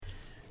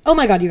Oh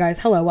my God, you guys.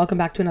 Hello. Welcome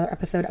back to another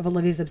episode of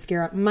Olivia's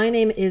Obscura. My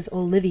name is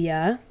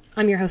Olivia.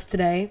 I'm your host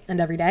today and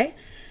every day.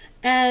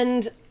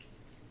 And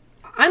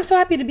I'm so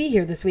happy to be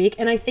here this week.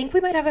 And I think we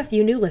might have a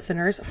few new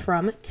listeners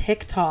from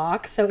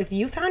TikTok. So if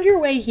you found your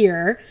way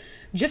here,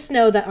 just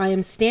know that I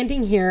am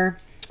standing here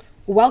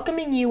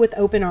welcoming you with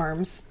open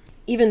arms,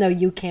 even though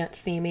you can't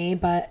see me,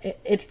 but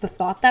it's the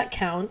thought that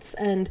counts.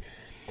 And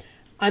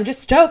I'm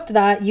just stoked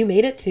that you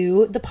made it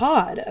to the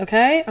pod,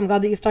 okay? I'm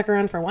glad that you stuck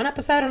around for one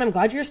episode, and I'm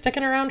glad you're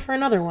sticking around for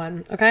another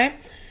one, okay?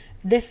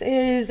 This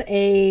is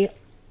a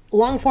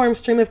long-form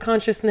stream of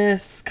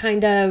consciousness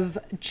kind of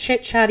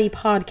chit-chatty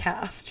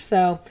podcast.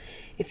 So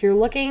if you're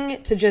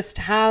looking to just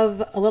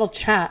have a little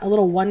chat, a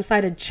little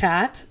one-sided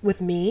chat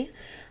with me,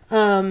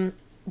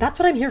 that's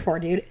what I'm here for,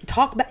 dude.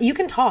 You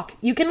can talk.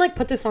 You can,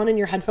 put this on in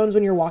your headphones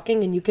when you're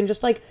walking, and you can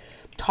just,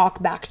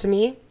 talk back to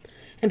me.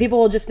 And people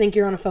will just think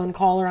you're on a phone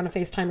call or on a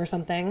FaceTime or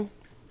something.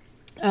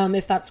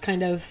 If that's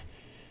kind of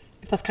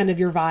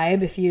your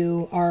vibe, if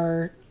you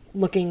are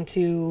looking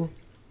to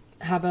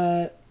have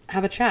a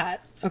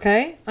chat,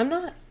 okay? I'm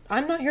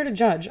not here to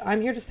judge. I'm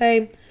here to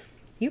say,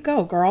 you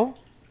go, girl.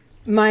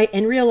 My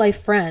in real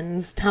life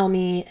friends text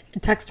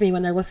me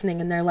when they're listening,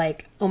 and they're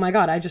like, "Oh my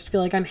God, I just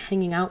feel like I'm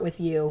hanging out with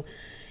you,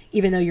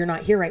 even though you're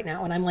not here right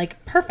now." And I'm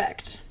like,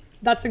 perfect.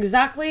 That's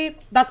exactly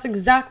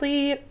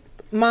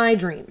my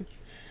dream.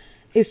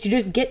 Is to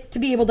just get to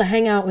be able to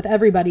hang out with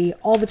everybody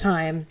all the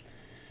time,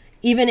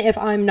 even if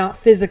I'm not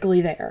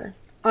physically there.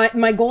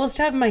 My goal is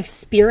to have my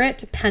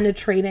spirit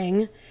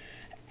penetrating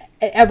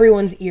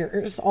everyone's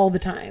ears all the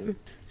time.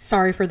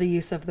 Sorry for the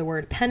use of the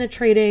word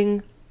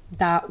penetrating.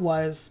 That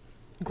was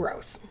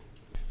gross.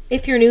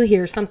 If you're new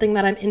here, something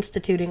that I'm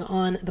instituting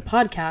on the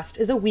podcast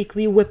is a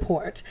weekly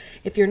report.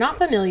 If you're not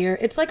familiar,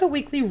 it's like a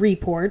weekly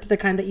report, the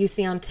kind that you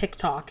see on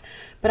TikTok,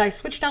 but I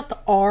switched out the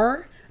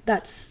R,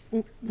 that's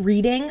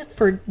reading,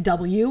 for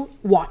W,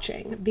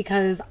 watching,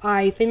 because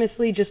I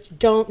famously just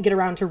don't get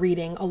around to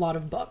reading a lot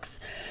of books.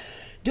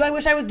 Do I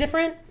wish I was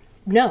different?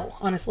 No,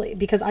 honestly,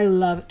 because I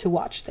love to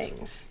watch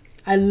things.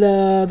 I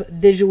love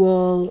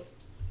visual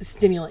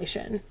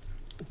stimulation.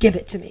 Give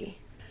it to me.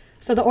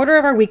 So the order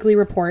of our weekly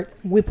report,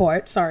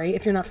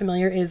 if you're not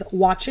familiar, is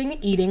watching,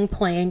 eating,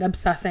 playing,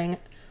 obsessing,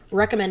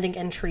 recommending,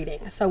 and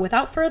treating. So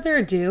without further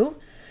ado,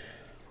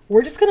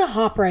 we're just going to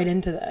hop right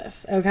into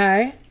this,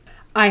 okay?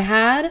 I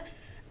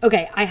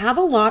have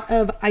a lot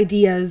of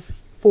ideas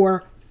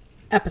for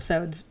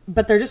episodes,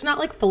 but they're just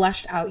not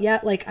fleshed out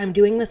yet. I'm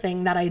doing the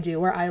thing that I do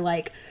where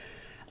I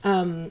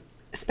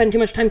spend too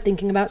much time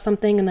thinking about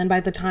something, and then by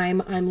the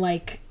time I'm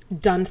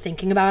done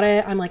thinking about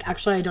it, I'm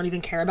actually, I don't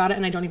even care about it,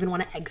 and I don't even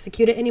want to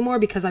execute it anymore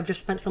because I've just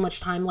spent so much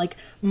time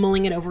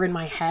mulling it over in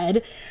my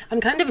head. I'm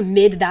kind of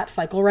mid that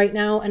cycle right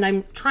now, and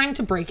I'm trying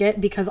to break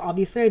it because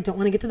obviously I don't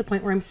want to get to the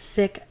point where I'm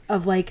sick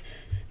of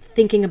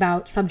thinking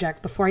about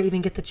subjects before I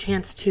even get the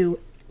chance to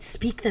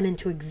speak them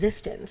into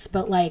existence.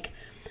 But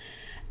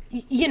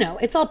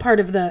it's all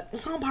part of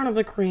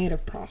the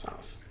creative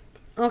process.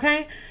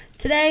 Okay?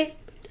 Today,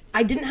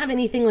 I didn't have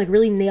anything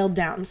really nailed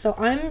down, so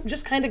I'm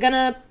just kind of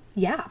gonna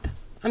yap.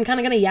 I'm kind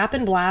of gonna yap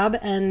and blab,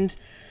 and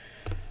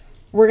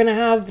we're gonna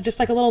have just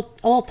a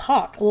little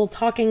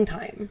talking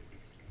time.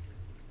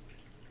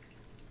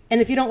 And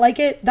if you don't like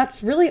it,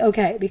 that's really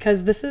okay,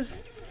 because this is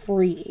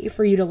free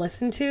for you to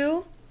listen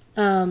to.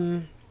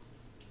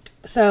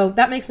 So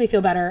that makes me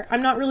feel better.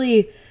 I'm not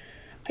really,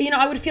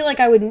 I would feel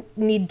like I would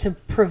need to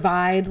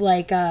provide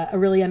a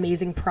really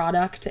amazing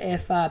product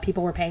if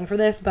people were paying for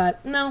this,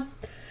 but no,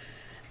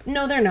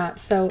 they're not.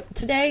 So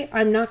today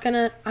I'm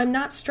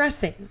not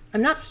stressing.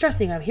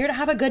 I'm here to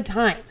have a good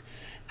time.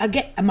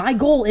 My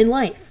goal in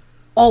life,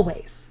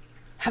 always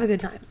have a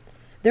good time.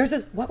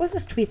 What was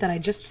this tweet that I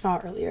just saw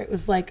earlier? It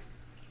was I'm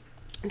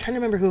trying to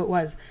remember who it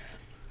was.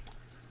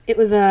 It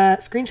was a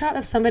screenshot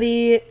of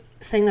somebody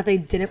saying that they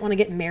didn't want to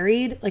get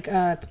married,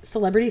 a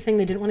celebrity saying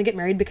they didn't want to get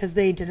married because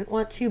they didn't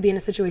want to be in a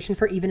situation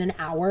for even an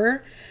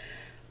hour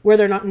where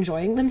they're not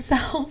enjoying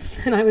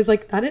themselves. And I was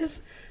like, that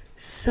is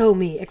so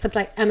me, except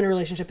I am in a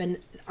relationship and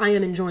I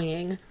am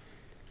enjoying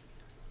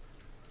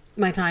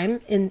my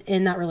time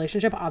in that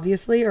relationship,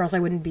 obviously, or else I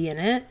wouldn't be in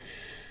it.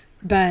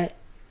 But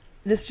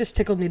this just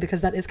tickled me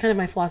because that is kind of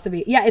my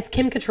philosophy. Yeah, it's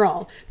Kim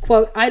Cattrall.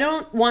 Quote, "I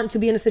don't want to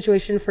be in a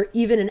situation for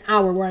even an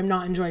hour where I'm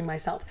not enjoying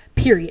myself.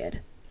 Period.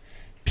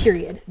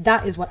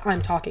 That is what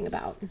I'm talking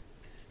about."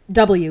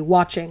 W,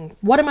 watching.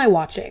 What am I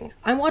watching?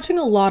 I'm watching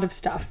a lot of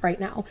stuff right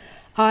now.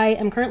 I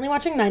am currently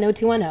watching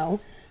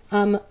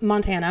 90210.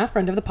 Montana,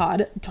 friend of the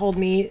pod, told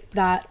me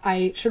that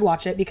I should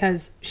watch it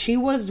because she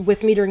was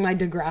with me during my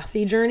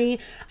Degrassi journey.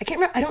 I can't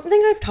remember. I don't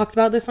think I've talked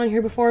about this on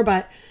here before,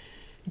 but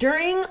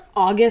during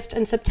August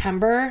and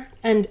September,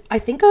 and I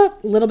think a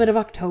little bit of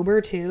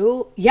October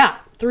too,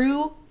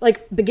 through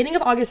beginning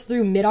of August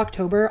through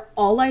mid-October,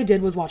 all I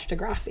did was watch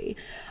Degrassi.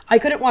 I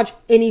couldn't watch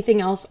anything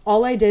else.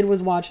 All I did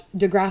was watch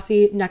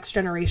Degrassi Next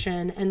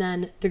Generation and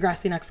then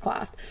Degrassi Next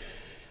Class.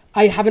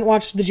 I haven't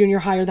watched the junior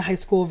high or the high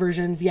school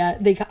versions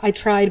yet. I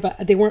tried,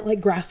 but they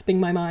weren't grasping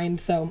my mind,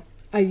 so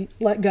I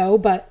let go,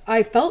 but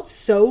I felt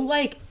so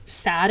like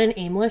sad and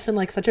aimless, and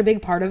like such a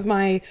big part of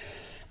my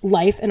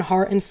life and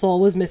heart and soul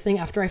was missing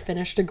after I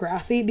finished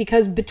Degrassi,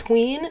 because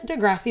between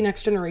Degrassi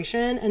Next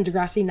Generation and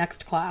Degrassi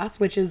Next Class,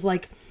 which is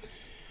like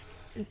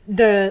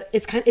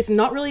it's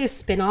not really a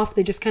spin-off,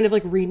 they just kind of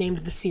like renamed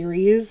the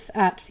series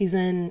at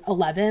season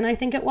 11, I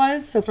think it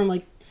was. So from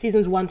like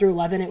seasons 1 through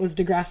 11 it was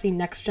Degrassi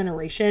Next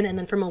Generation, and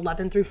then from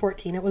 11 through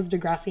 14 it was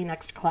Degrassi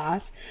Next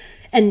Class,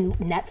 and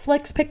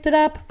Netflix picked it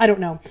up. I don't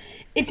know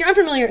if you're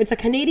unfamiliar. It's a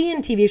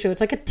Canadian TV show. It's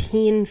like a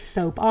teen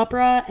soap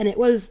opera, and it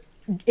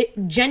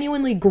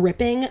genuinely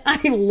gripping.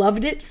 I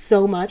loved it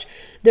so much.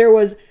 There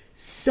was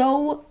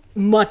so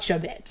much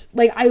of it.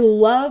 Like, I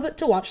love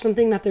to watch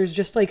something that there's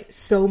just like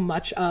so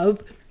much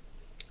of.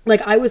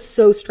 Like, I was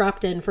so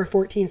strapped in for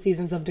 14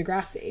 seasons of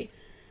Degrassi.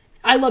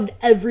 I loved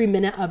every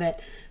minute of it.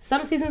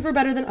 Some seasons were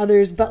better than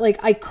others, but like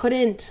I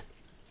couldn't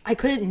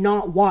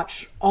not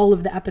watch all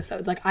of the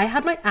episodes. Like, I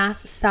had my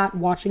ass sat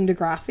watching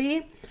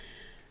Degrassi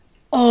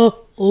a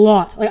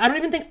lot. Like, I don't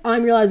even think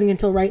I'm realizing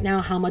until right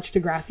now how much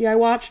Degrassi I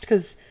watched,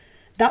 because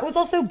that was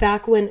also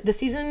back when the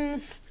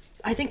seasons,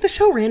 I think the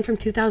show ran from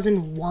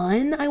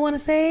 2001, I want to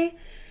say,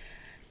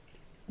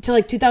 to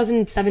like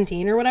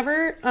 2017 or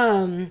whatever.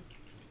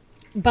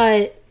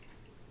 But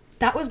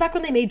that was back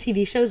when they made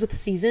TV shows with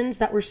seasons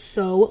that were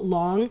so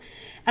long.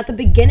 At the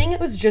beginning, it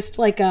was just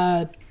like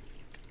a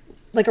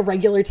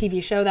regular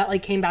TV show that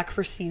like came back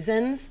for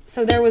seasons.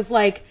 So there was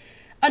like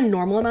a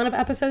normal amount of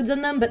episodes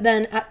in them. But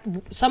then at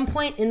some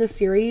point in the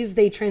series,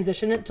 they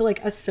transitioned it to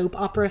like a soap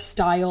opera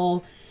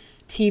style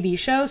TV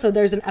show. So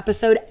there's an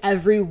episode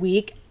every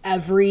week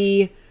of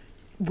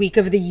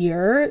the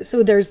year.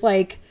 So there's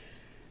like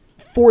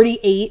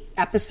 48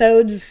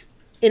 episodes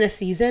in a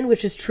season,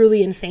 which is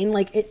truly insane.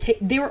 Like,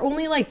 they were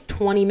only like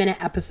 20-minute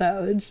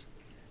episodes,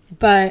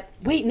 but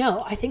wait,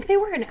 no, I think they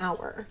were an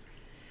hour,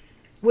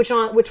 which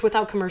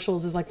without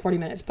commercials is like 40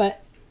 minutes,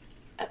 but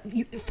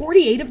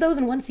 48 of those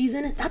in one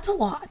season, that's a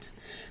lot.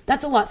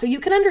 So you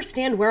can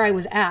understand where I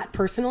was at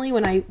personally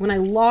when I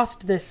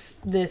lost this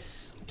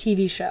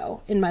TV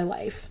show in my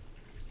life.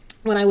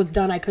 When I was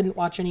done, I couldn't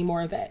watch any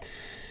more of it.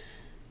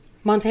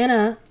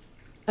 Montana,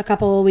 a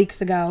couple of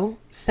weeks ago,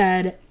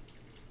 said,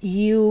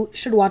 you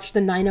should watch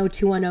the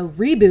 90210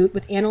 reboot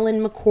with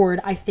Annalyn McCord.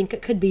 I think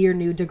it could be your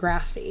new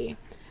Degrassi.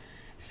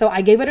 So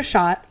I gave it a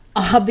shot.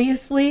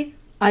 Obviously,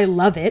 I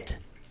love it.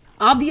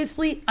 Because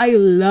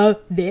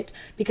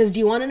do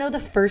you want to know the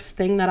first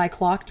thing that I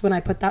clocked when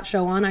I put that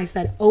show on? I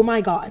said, oh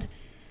my God,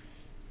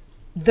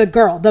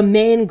 the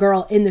main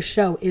girl in the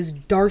show is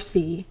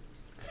Darcy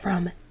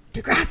from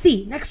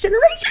Degrassi Next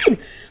Generation.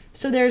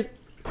 So there's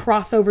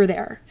crossover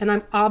there, and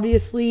I'm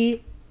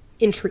obviously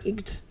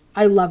intrigued.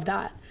 I love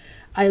that.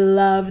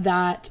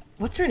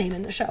 What's her name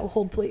in the show?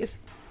 Hold, please.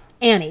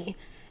 Annie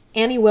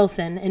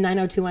Wilson in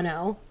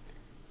 90210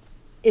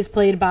 is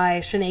played by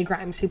Shanae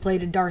Grimes, who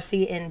played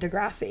Darcy in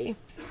Degrassi.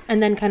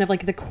 And then kind of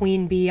like the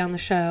queen bee on the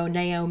show,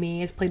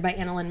 Naomi, is played by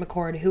Annalyn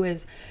McCord, who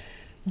is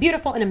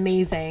beautiful and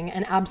amazing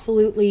and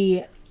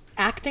absolutely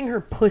acting her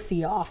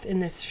pussy off in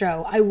this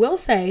show. I will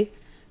say,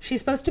 she's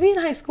supposed to be in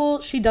high school.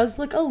 She does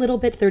look a little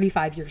bit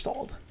 35 years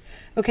old.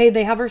 Okay,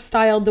 they have her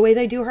styled. The way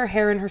they do her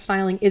hair and her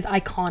styling is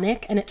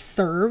iconic, and it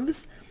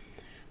serves,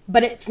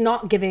 but it's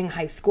not giving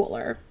high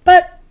schooler.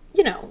 But,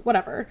 you know,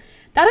 whatever.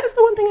 That is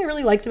the one thing I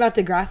really liked about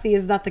Degrassi,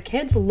 is that the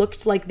kids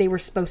looked like they were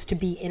supposed to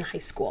be in high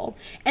school.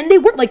 And they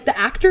were, like, the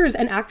actors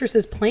and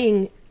actresses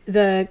playing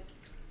the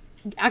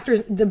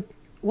actors,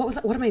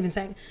 what am I even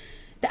saying?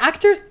 The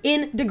actors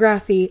in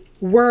Degrassi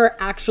were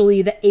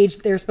actually the age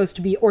they're supposed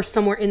to be, or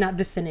somewhere in that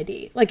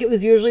vicinity. Like, it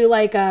was usually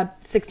like a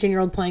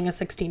 16-year-old playing a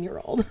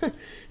 16-year-old.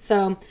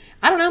 So,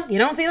 I don't know. You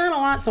don't see that a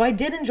lot. So I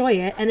did enjoy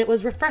it. And it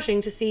was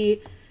refreshing to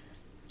see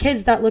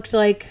kids that looked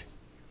like,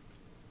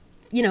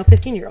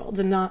 15-year-olds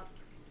and not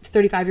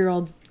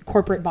 35-year-old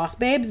corporate boss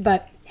babes.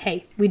 But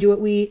hey, we do what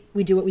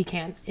we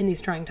can in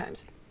these trying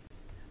times.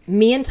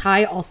 Me and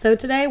Ty also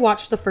today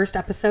watched the first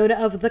episode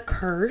of The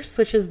Curse,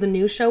 which is the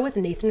new show with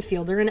Nathan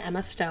Fielder and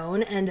Emma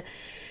Stone, and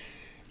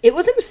it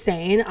was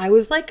insane. I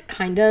was like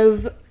kind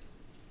of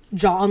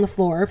jaw on the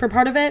floor for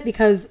part of it,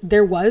 because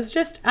there was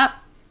just at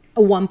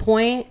one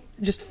point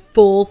just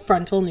full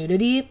frontal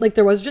nudity. Like,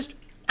 there was just,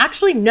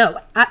 actually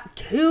no, at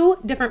 2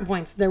 different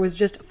points there was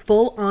just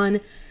full on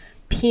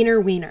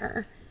peener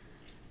wiener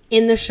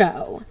in the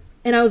show,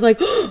 and I was like,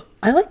 oh,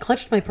 I like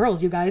clutched my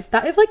pearls, you guys.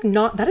 That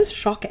is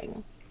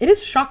shocking. It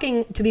is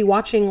shocking to be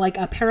watching like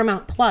a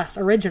Paramount Plus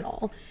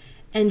original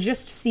and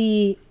just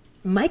see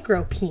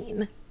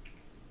micropeen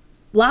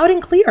loud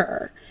and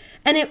clear.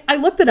 And I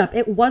looked it up.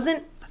 It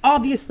wasn't,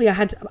 obviously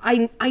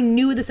I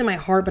knew this in my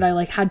heart, but I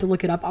like had to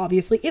look it up.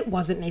 Obviously it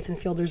wasn't Nathan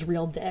Fielder's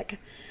real dick.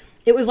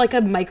 It was like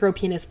a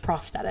micropenis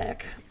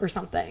prosthetic or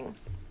something.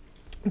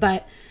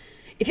 But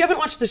if you haven't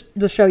watched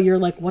the show, you're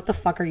like, what the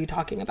fuck are you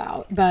talking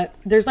about? But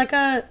there's like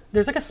a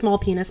small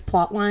penis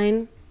plot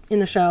line in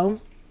the show.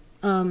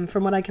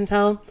 From what I can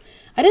tell.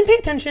 I didn't pay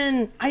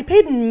attention. I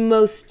paid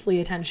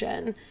mostly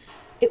attention.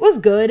 It was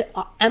good.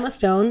 Emma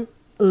Stone,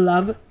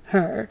 love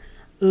her.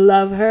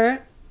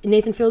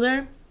 Nathan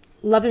Fielder,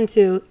 love him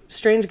too.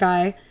 Strange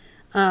guy,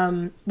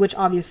 which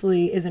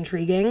obviously is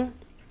intriguing.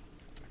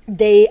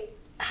 They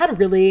had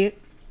really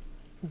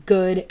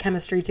good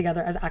chemistry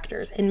together as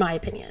actors, in my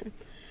opinion.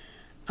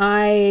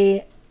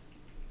 I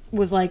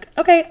was like,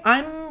 okay,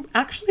 I'm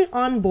actually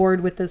on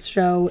board with this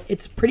show.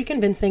 It's pretty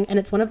convincing, and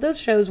it's one of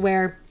those shows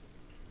where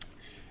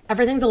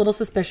everything's a little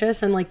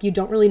suspicious and like you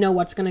don't really know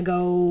what's gonna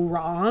go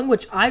wrong,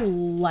 which I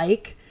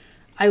like.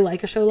 I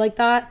like a show like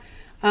that.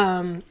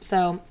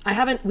 So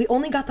we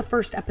only got the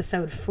first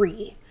episode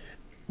free,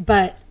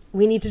 but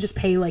we need to just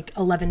pay like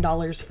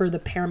 $11 for the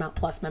Paramount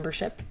Plus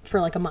membership for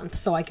like a month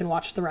so I can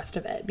watch the rest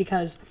of it,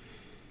 because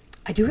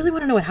I do really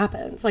want to know what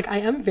happens. Like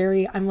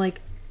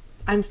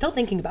I'm still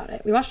thinking about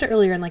it. We watched it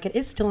earlier and like it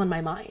is still on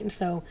my mind.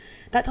 So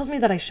that tells me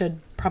that I should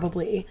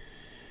probably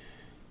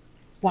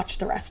watch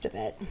the rest of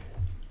it.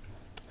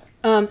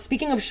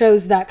 Speaking of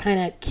shows that kind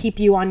of keep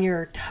you on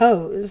your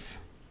toes,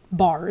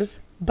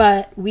 bars,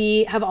 but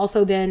we have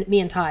also been, me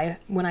and Ty,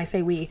 when I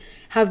say we,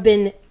 have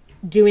been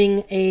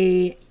doing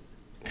a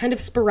kind of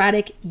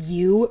sporadic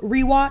You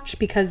rewatch,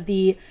 because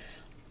the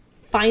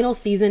final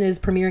season is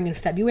premiering in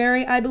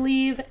February, I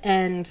believe.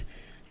 And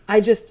I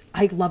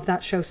love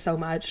that show so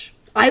much.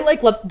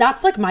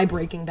 That's like my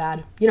Breaking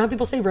Bad. You know how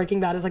people say Breaking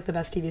Bad is like the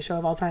best TV show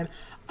of all time?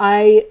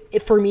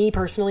 For me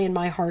personally, in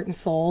my heart and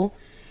soul,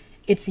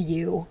 it's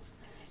You.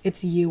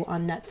 It's You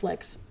on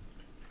Netflix.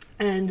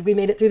 And we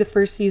made it through the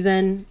first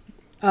season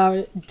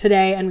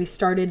today, and we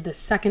started the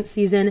second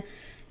season.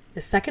 The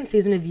second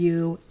season of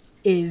You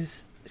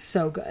is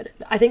so good.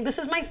 I think this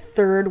is my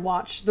third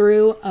watch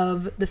through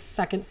of the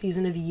second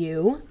season of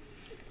You,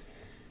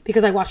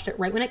 because I watched it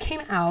right when it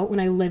came out, when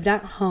I lived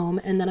at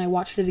home, and then I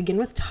watched it again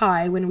with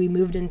Ty when we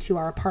moved into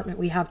our apartment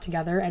we have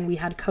together, and we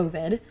had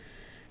COVID,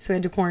 so we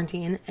had to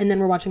quarantine, and then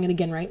we're watching it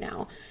again right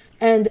now.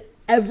 And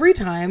every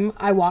time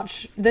I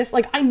watch this,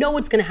 like, I know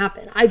what's going to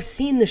happen. I've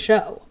seen the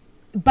show,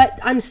 but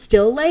I'm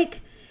still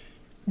like,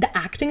 the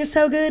acting is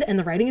so good, and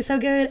the writing is so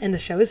good, and the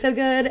show is so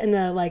good, and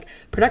the like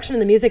production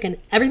and the music and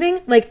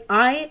everything. Like,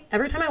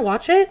 every time I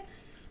watch it,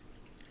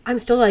 I'm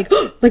still like,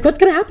 oh, like, what's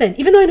going to happen?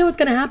 Even though I know what's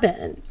going to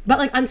happen. But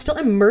like, I'm still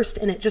immersed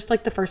in it, just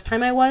like the first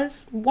time I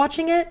was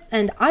watching it.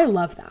 And I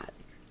love that.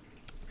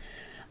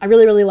 I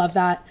really, really love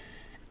that.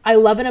 I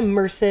love an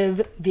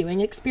immersive viewing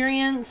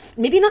experience.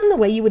 Maybe not in the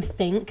way you would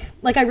think.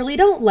 Like, I really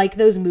don't like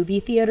those movie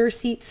theater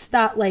seats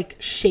that like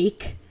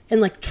shake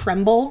and like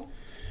tremble.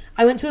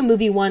 I went to a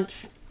movie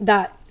once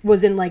that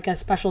was in like a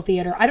special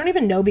theater. I don't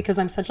even know, because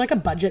I'm such like a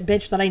budget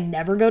bitch that I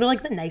never go to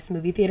like the nice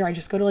movie theater. I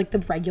just go to like the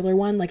regular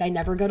one. Like, I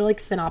never go to like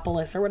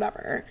Cinépolis or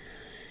whatever.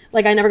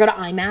 Like, I never go to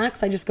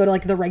IMAX. I just go to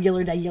like the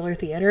regular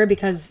theater,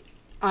 because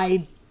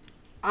I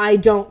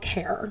don't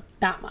care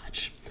that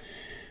much.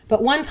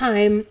 But one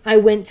time I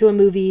went to a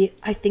movie,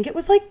 I think it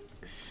was like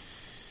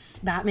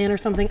Batman or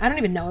something. I don't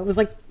even know. It was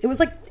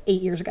like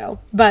 8 years ago,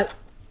 but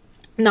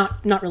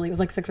not really. It was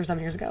like 6 or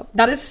 7 years ago.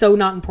 That is so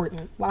not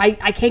important.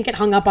 I can't get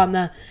hung up on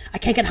the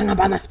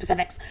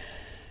specifics.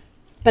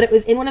 But it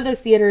was in one of those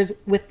theaters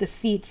with the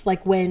seats,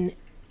 like when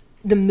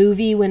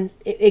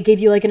it gave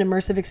you like an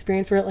immersive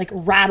experience where it like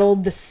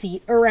rattled the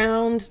seat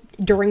around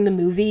during the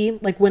movie.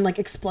 Like when like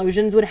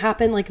explosions would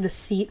happen, like the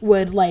seat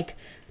would like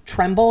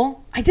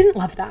tremble. I didn't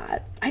love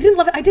that. I didn't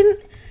love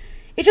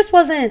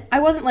it. I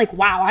wasn't like,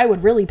 wow, I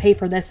would really pay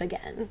for this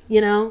again.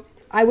 You know,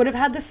 I would have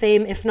had the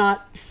same, if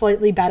not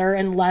slightly better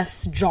and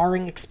less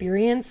jarring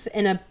experience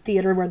in a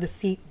theater where the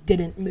seat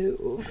didn't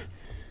move.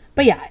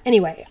 But yeah,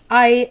 anyway,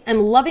 I am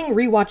loving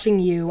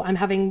rewatching You. I'm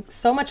having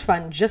so much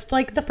fun, just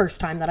like the first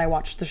time that I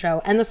watched the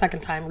show, and the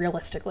second time,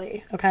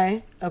 realistically.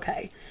 Okay.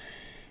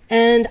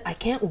 And I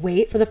can't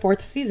wait for the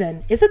fourth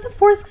season. Is it the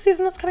fourth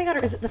season that's coming out,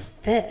 or is it the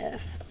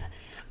fifth?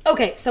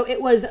 Okay, so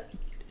it was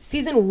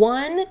season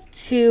 1,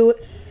 2,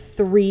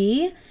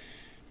 3,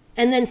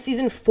 and then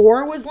season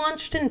 4 was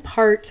launched in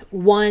part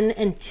 1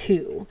 and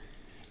 2.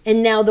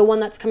 And now the one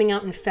that's coming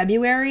out in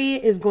February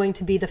is going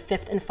to be the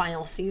 5th and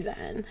final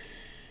season.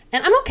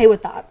 And I'm okay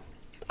with that.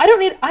 I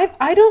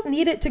don't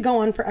need it to go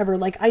on forever.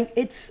 Like,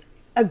 it's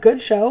a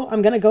good show.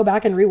 I'm going to go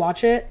back and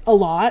rewatch it a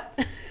lot.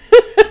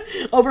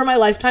 Over my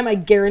lifetime, I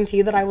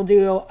guarantee that I will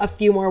do a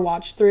few more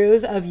watch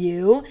throughs of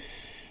You.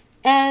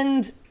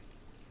 And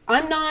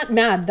I'm not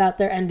mad that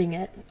they're ending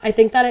it. I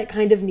think that it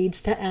kind of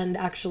needs to end,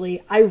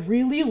 actually. I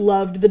really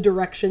loved the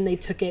direction they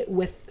took it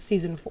with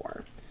season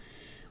 4.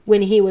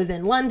 When he was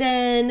in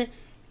London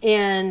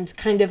and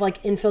kind of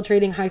like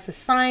infiltrating high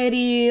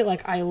society.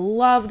 Like, I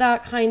love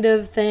that kind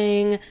of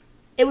thing.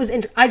 It was,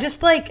 I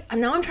just like,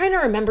 now I'm trying to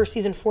remember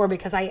season 4,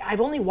 because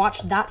I've only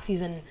watched that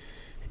season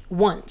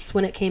once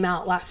when it came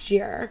out last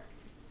year.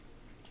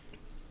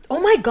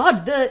 Oh my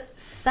God, the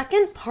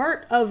second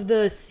part of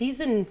the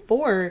season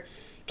 4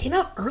 came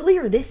out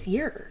earlier this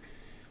year,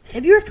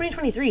 February of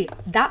 2023.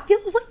 That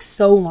feels like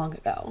so long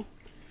ago.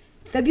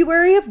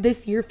 February of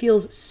this year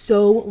feels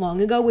so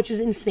long ago, which is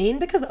insane,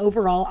 because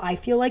overall I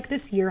feel like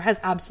this year has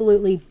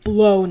absolutely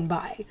blown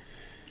by.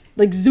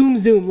 Like,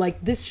 zoom,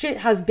 like this shit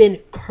has been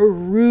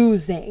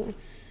cruising.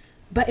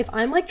 But if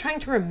I'm like trying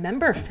to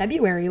remember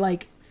February,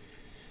 like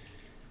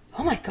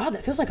Oh my God,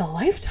 that feels like a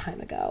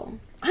lifetime ago.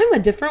 I'm a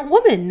different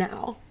woman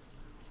now.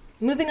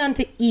 Moving on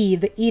to E,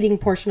 the eating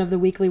portion of the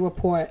weekly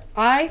report.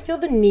 I feel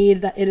the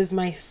need that it is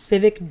my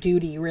civic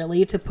duty,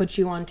 really, to put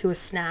you onto a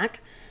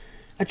snack.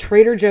 A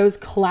Trader Joe's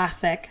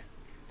classic.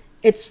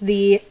 It's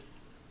the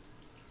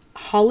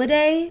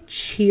Holiday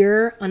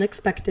Cheer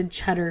Unexpected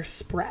Cheddar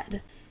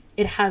Spread.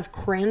 It has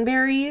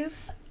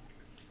cranberries,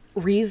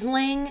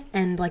 Riesling,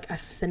 and like a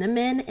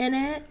cinnamon in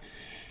it.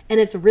 And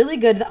it's really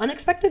good. The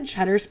Unexpected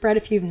Cheddar Spread,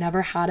 if you've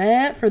never had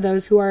it, for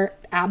those who are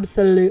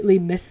absolutely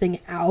missing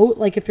out,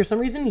 like if for some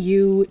reason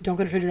you don't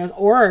go to Trader Joe's,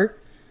 or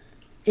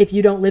if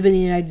you don't live in the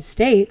United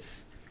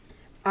States,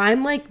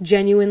 I'm like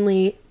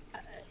genuinely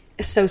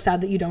so sad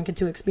that you don't get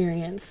to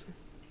experience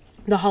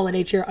the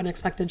Holiday Cheer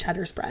Unexpected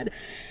Cheddar Spread.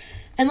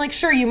 And like,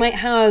 sure, you might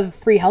have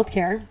free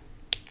healthcare,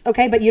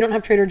 okay, but you don't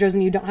have Trader Joe's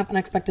and you don't have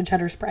Unexpected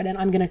Cheddar Spread, and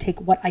I'm going to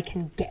take what I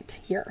can get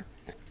here.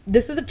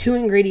 This is a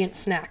 2-ingredient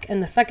snack,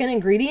 and the second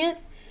ingredient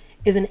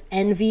is an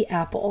Envy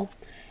apple.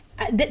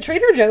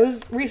 Trader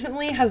Joe's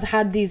recently has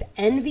had these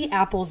Envy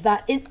apples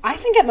that I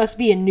think it must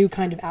be a new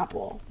kind of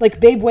apple. Like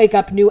Babe Wake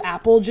Up new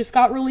apple just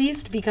got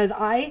released, because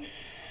I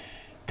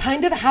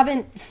kind of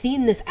haven't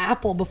seen this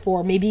apple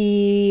before.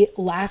 Maybe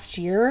last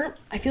year.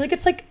 I feel like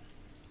it's like,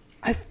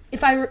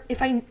 if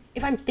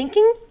I'm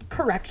thinking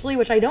correctly,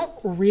 which I don't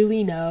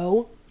really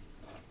know,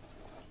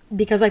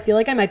 because I feel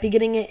like I might be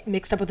getting it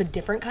mixed up with a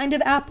different kind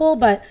of apple,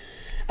 but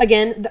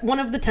again, one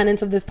of the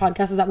tenets of this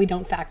podcast is that we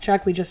don't fact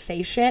check, we just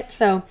say shit.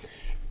 So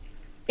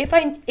if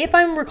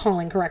I'm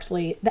recalling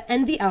correctly, the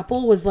Envy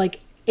apple was like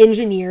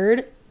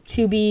engineered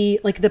to be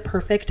like the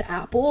perfect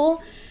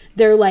apple.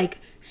 They're like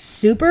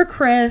super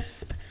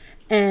crisp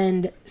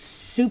and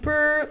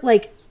super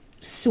like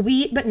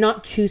sweet, but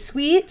not too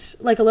sweet,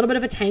 like a little bit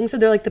of a tang. So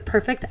they're like the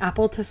perfect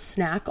apple to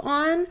snack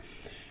on.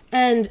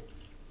 And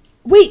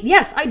wait,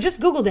 yes, I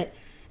just Googled it.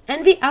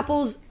 Envy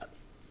apples,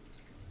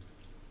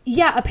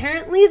 yeah,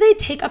 apparently they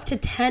take up to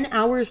 10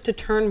 hours to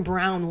turn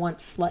brown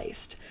once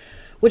sliced,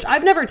 which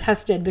I've never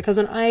tested, because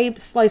when I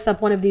slice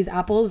up one of these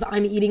apples,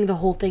 I'm eating the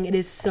whole thing. It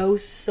is so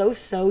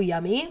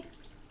yummy.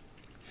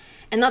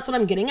 And that's what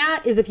I'm getting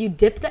at, is if you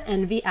dip the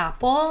Envy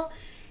apple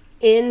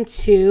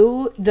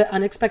into the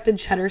Unexpected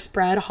Cheddar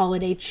Spread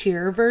Holiday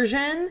Cheer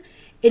version,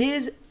 it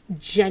is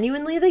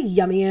genuinely the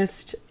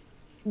yummiest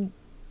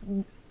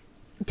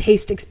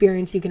taste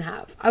experience you can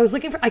have.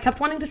 I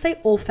kept wanting to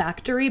say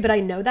olfactory, but I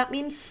know that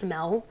means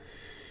smell,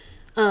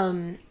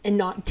 and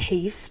not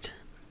taste.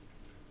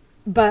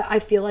 But I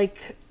feel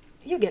like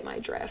you get my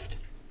drift.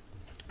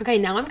 Okay,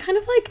 now I'm kind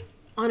of like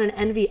on an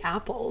Envy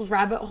apples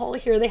rabbit hole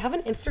here. They have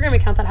an Instagram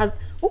account that has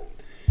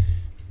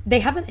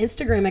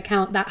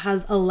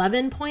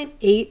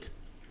 11.8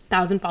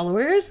 thousand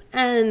followers,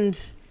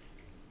 and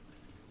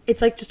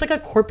it's like just like a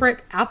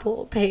corporate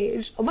Apple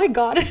page. Oh my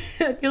God.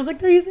 It feels like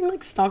they're using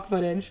like stock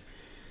footage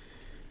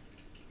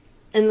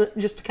and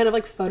just kind of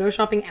like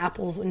photoshopping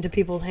apples into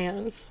people's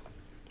hands.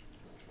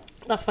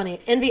 That's funny.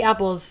 Envy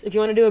apples. If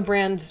you want to do a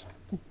brand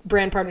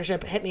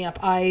partnership, hit me up.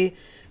 I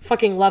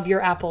fucking love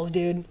your apples,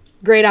 dude.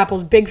 Great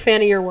apples. Big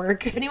fan of your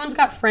work. If anyone's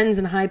got friends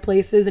in high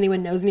places,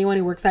 anyone knows anyone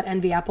who works at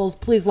Envy apples,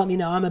 please let me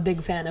know. I'm a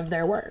big fan of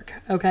their work.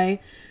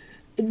 Okay.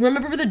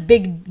 Remember the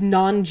big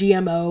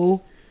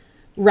non-GMO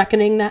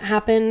reckoning that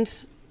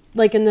happened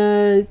like in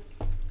the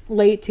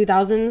late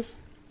 2000s?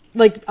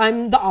 Like,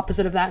 I'm the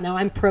opposite of that now.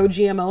 I'm pro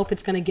GMO if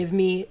it's going to give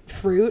me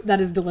fruit that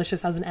is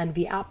delicious as an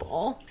Envy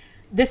apple.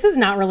 This is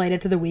not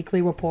related to the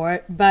weekly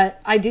report, but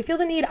I do feel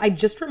the need. I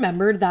just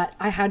remembered that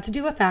I had to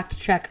do a fact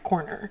check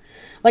corner.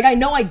 Like, I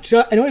know I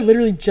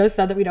literally just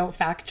said that we don't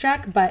fact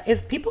check, but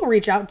if people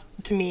reach out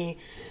to me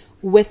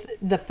with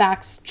the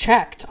facts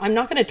checked, I'm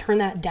not going to turn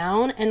that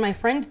down. And my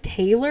friend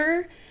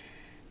Taylor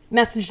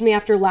messaged me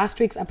after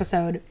last week's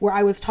episode where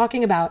I was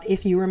talking about,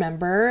 if you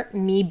remember,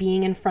 me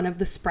being in front of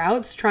the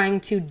Sprouts trying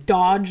to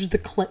dodge the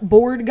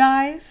clipboard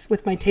guys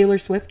with my Taylor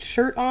Swift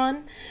shirt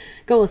on.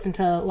 Go listen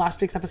to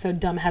last week's episode,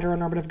 Dumb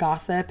Heteronormative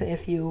Gossip,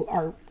 if you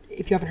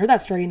haven't heard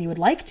that story and you would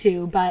like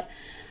to. But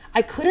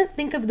I couldn't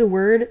think of the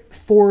word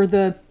for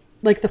the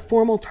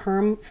formal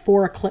term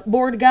for a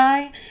clipboard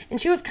guy. And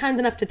she was kind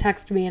enough to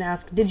text me and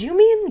ask, did you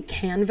mean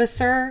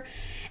canvasser?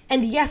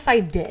 And yes,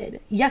 I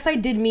did. Yes, I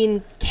did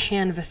mean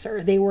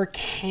canvasser. They were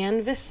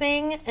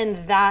canvassing, and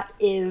that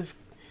is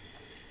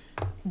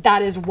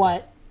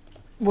what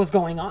was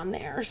going on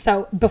there.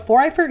 So before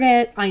I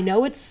forget, I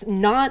know it's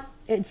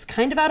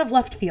kind of out of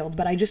left field,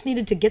 but I just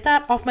needed to get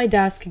that off my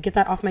desk, get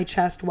that off my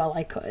chest while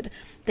I could.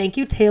 Thank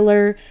you,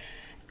 Taylor.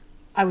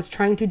 I was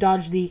trying to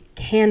dodge the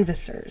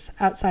canvassers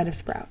outside of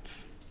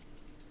Sprouts.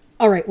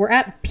 All right, we're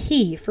at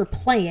P for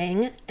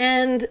playing,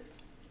 and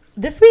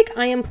this week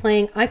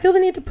I feel the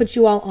need to put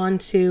you all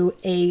onto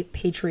a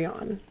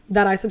Patreon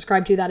that I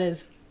subscribe to that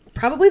is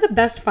probably the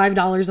best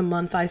 $5 a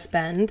month I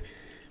spend,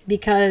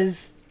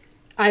 because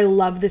I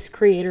love this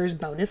creator's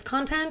bonus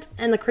content.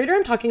 And the creator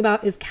I'm talking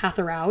about is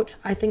Cathorout.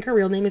 I think her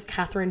real name is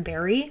Catherine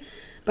Berry,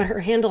 but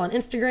her handle on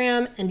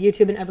Instagram and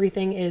YouTube and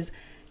everything is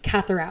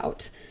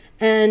Cathorout.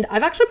 And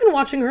I've actually been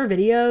watching her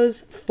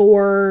videos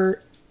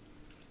for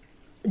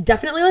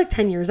definitely like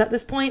 10 years at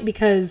this point,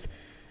 because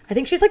I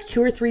think she's like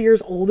 2 or 3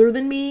 years older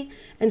than me.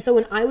 And so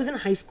when I was in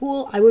high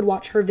school, I would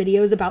watch her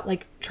videos about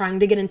like trying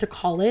to get into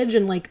college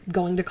and like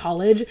going to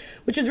college,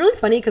 which is really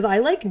funny because I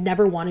like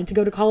never wanted to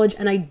go to college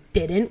and I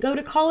didn't go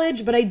to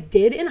college, but I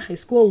did in high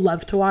school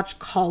love to watch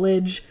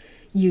college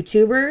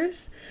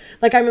YouTubers.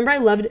 Like I remember I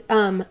loved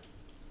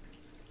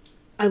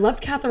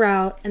Kath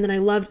Rout, and then I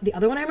loved the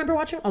other one I remember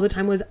watching all the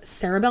time was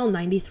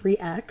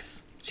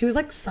Sarabelle93X. She was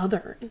like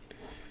Southern.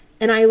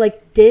 And I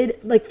like did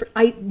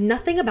like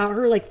nothing about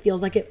her like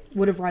feels like it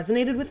would have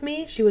resonated with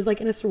me. She was like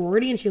in a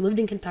sorority and she lived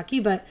in Kentucky,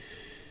 but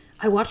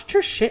I watched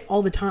her shit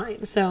all the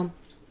time. So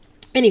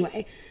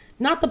anyway,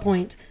 not the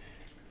point.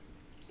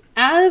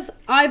 As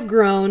I've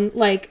grown,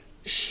 like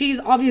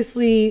she's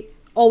obviously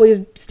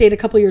always stayed a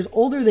couple years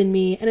older than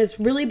me, and it's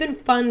really been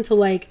fun to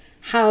like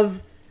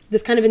have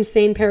this kind of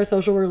insane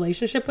parasocial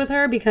relationship with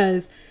her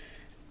because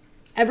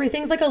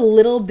everything's like a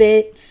little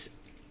bit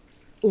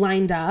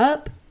lined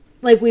up.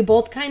 Like we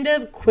both kind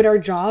of quit our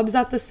jobs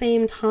at the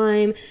same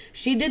time.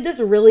 She did this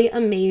really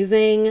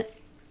amazing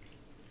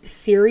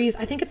series.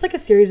 I think it's like a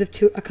series of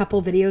a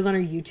couple videos on her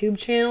YouTube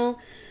channel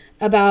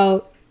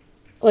about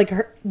like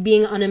her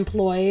being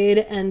unemployed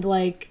and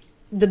like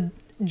the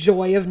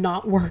joy of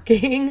not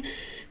working.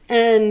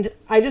 And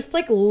I just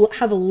like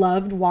have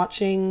loved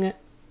watching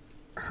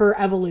her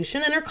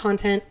evolution and her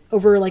content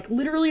over like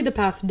literally the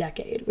past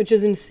decade, which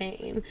is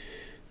insane.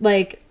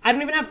 Like, I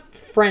don't even have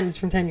friends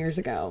from 10 years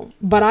ago,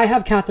 but I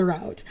have Kath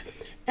Rout.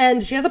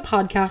 And she has a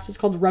podcast. It's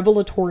called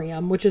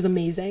Revelatorium, which is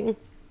amazing.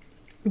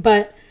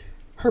 But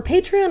her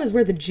Patreon is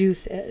where the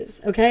juice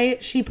is, okay?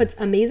 She puts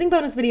amazing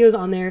bonus videos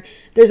on there.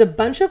 There's a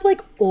bunch of,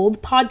 like,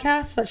 old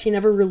podcasts that she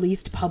never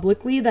released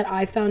publicly that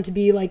I found to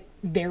be, like,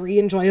 very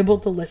enjoyable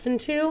to listen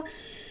to.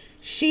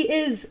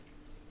 She's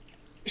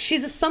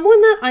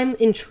someone that I'm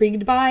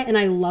intrigued by, and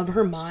I love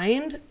her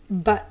mind,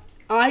 but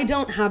I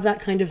don't have that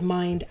kind of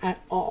mind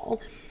at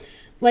all.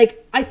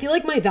 Like, I feel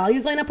like my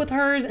values line up with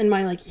hers and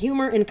my like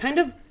humor, and kind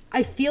of,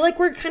 I feel like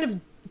we're kind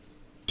of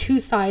two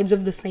sides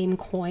of the same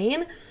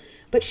coin,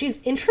 but she's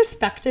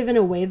introspective in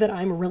a way that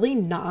I'm really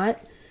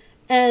not.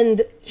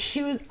 And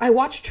I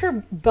watched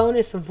her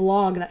bonus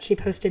vlog that she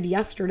posted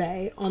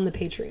yesterday on the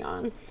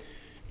Patreon,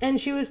 and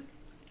she was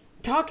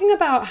talking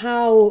about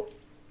how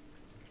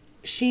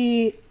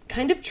she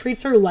kind of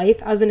treats her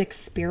life as an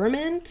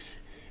experiment.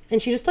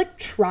 And she just like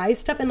tries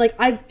stuff, and like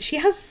she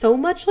has so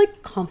much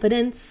like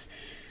confidence,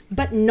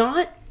 but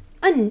not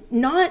in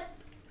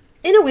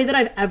a way that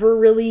I've ever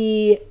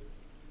really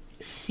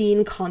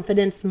seen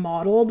confidence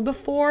modeled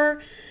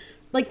before.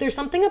 Like there's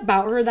something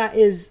about her that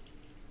is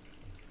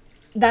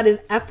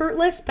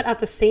effortless, but at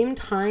the same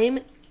time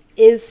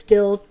is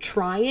still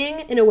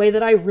trying in a way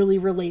that I really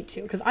relate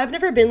to. Because I've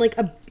never been like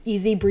a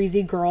easy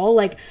breezy girl.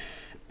 Like,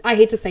 I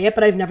hate to say it,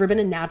 but I've never been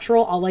a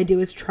natural. All I do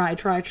is try.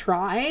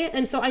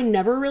 And so I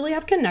never really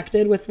have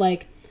connected with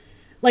like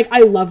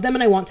I love them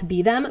and I want to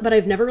be them, but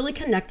I've never really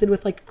connected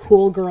with like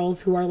cool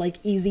girls who are like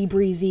easy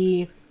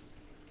breezy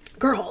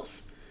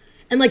girls.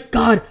 And like,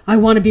 God, I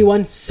want to be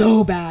one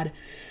so bad.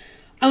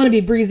 I want to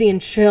be breezy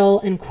and chill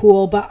and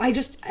cool, but I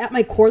just, at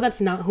my core, that's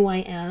not who I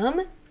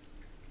am.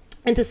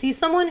 And to see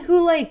someone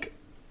who like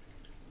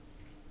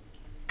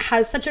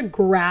has such a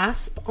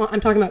grasp on, I'm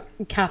talking about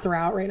Kath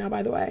Rout right now,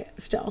 by the way,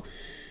 still.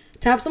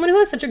 To have someone who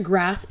has such a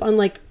grasp on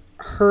like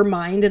her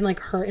mind and like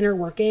her inner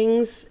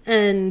workings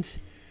and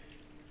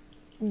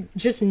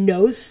just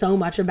knows so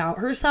much about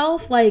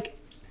herself. Like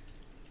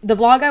the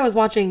vlog I was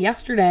watching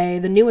yesterday,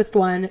 the newest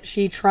one,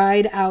 she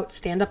tried out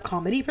stand-up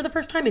comedy for the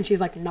first time, and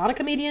she's like not a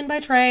comedian by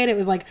trade. It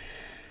was like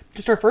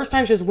just her first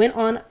time. She just went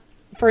on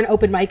for an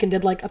open mic and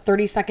did like a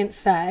 30-second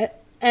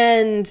set,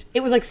 and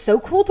it was like so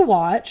cool to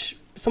watch.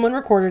 Someone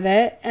recorded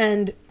it,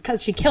 and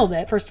because she killed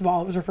it. First of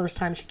all, it was her first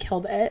time. She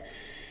killed it.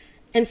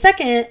 And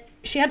second,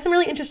 she had some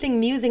really interesting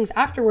musings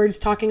afterwards,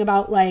 talking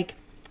about like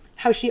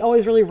how she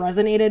always really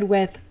resonated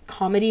with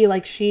comedy.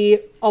 Like she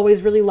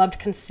always really loved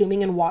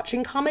consuming and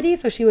watching comedy.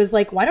 So she was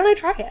like, why don't I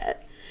try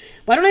it?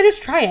 Why don't I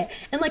just try it?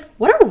 And like,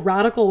 what a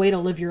radical way to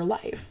live your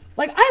life.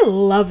 Like, I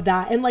love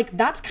that. And like,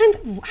 that's kind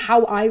of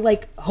how I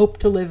like hope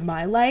to live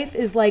my life,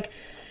 is like,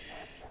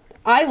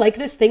 I like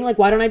this thing. Like,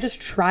 why don't I just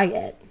try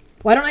it?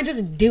 Why don't I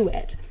just do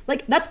it?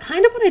 Like, that's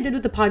kind of what I did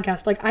with the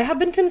podcast. Like, I have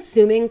been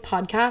consuming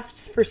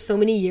podcasts for so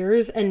many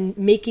years and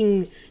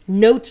making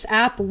notes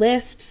app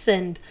lists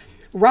and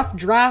rough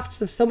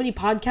drafts of so many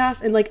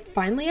podcasts. And like,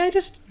 finally, I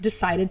just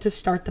decided to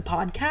start the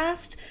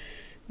podcast,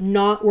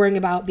 not worrying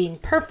about being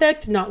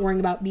perfect, not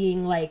worrying about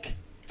being like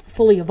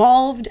fully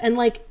evolved. And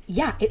like,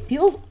 yeah, it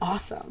feels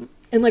awesome.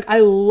 And like, I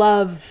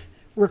love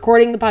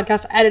recording the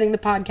podcast, editing the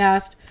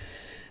podcast,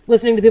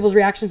 listening to people's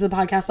reactions to the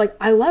podcast. Like,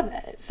 I love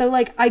it. So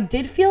like, I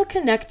did feel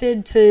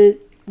connected to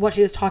what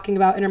she was talking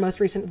about in her most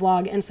recent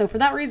vlog. And so for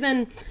that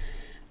reason,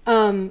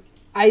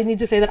 I need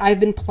to say that I've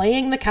been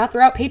playing the Kath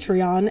Rout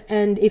Patreon.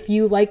 And if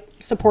you like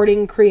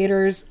supporting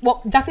creators,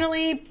 well,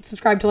 definitely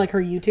subscribe to like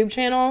her YouTube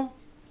channel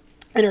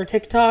and her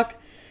TikTok,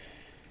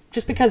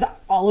 just because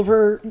all of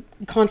her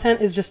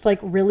content is just like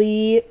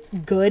really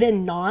good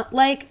and not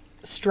like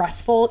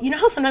stressful. You know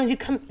how sometimes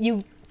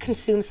you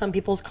consume some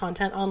people's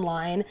content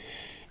online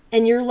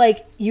and you're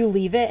like, you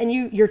leave it and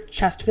your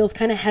chest feels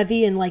kind of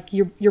heavy and like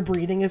your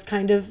breathing is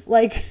kind of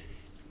like,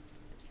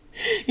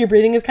 your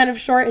breathing is kind of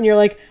short and you're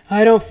like,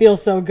 I don't feel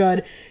so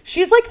good.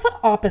 She's like the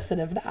opposite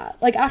of that.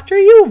 Like after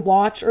you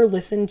watch or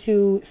listen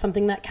to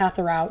something that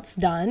Cather Out's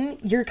done,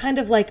 you're kind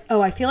of like,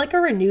 oh, I feel like a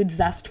renewed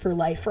zest for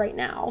life right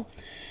now.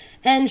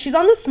 And she's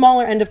on the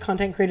smaller end of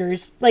content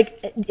creators.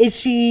 Like, is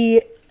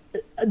she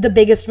the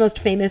biggest, most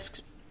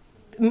famous,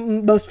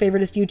 most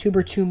favoritist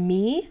YouTuber to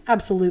me?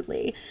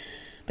 Absolutely.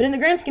 But in the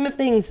grand scheme of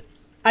things,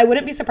 I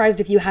wouldn't be surprised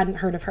if you hadn't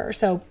heard of her.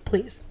 So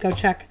please go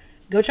check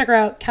her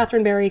out.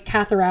 Catherine Berry,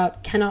 Cather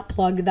Out. Cannot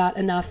plug that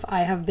enough. I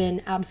have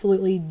been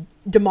absolutely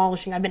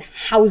demolishing. I've been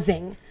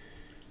housing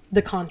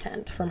the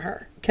content from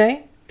her.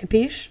 Okay?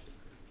 Capiche?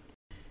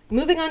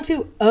 Moving on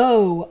to,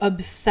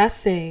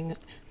 obsessing.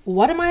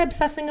 What am I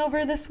obsessing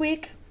over this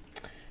week?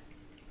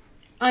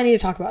 I need to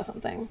talk about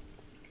something.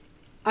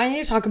 I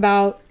need to talk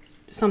about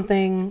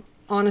something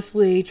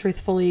honestly,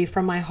 truthfully,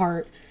 from my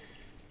heart.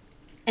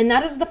 And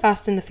that is the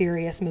Fast and the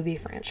Furious movie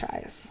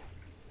franchise.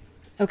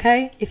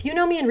 Okay? If you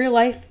know me in real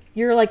life,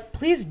 you're like,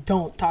 please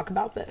don't talk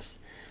about this.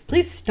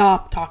 Please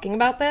stop talking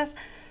about this.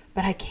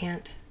 But I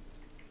can't.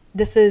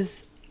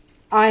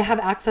 I have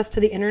access to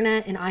the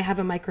internet and I have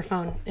a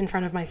microphone in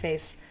front of my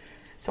face.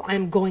 So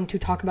I'm going to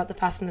talk about the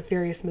Fast and the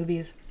Furious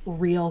movies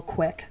real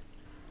quick.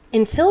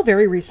 Until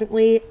very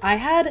recently, I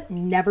had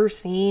never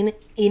seen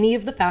any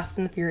of the Fast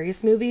and the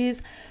Furious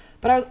movies,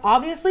 but I was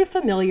obviously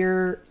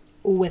familiar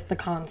with the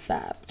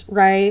concept,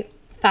 right?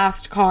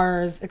 Fast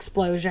cars,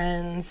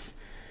 explosions.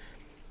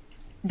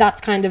 That's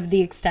kind of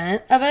the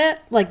extent of it.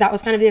 Like, that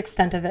was kind of the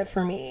extent of it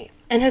for me.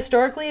 And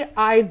historically,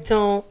 I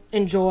don't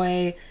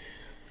enjoy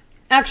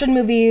action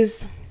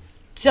movies,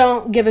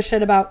 don't give a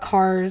shit about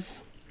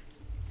cars.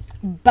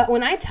 But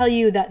when I tell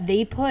you that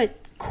they put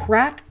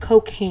crack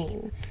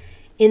cocaine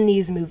in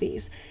these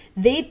movies,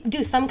 they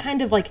do some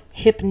kind of like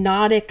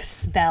hypnotic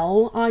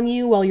spell on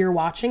you while you're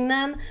watching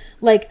them.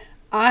 Like,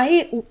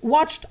 I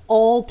watched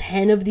all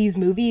 10 of these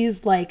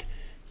movies, like,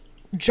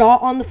 jaw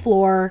on the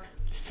floor,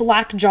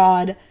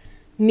 slack-jawed.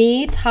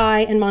 Me,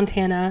 Ty, and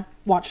Montana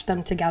watched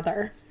them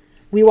together.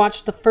 We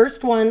watched the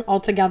first one all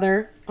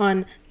together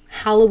on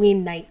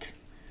Halloween night.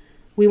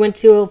 We went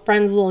to a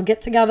friend's little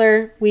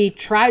get-together. We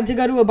tried to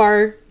go to a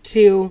bar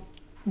to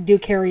do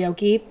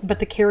karaoke, but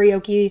the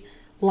karaoke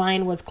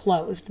line was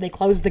closed. They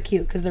closed the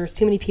queue because there was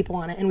too many people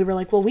on it. And we were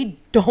like, well, we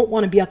don't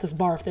want to be at this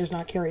bar if there's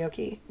not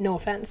karaoke. No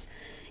offense.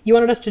 You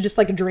wanted us to just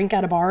like drink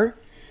at a bar?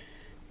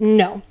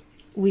 No.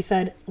 We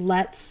said,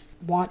 let's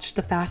watch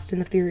the Fast and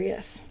the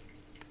Furious.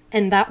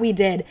 And that we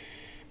did.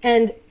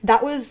 And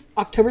that was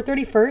October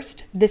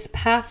 31st. This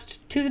past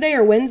Tuesday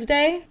or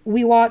Wednesday,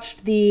 we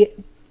watched the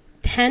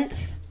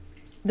 10th,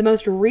 the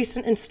most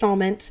recent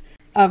installment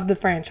of the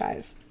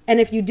franchise. And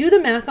if you do the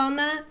math on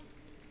that,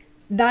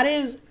 that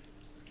is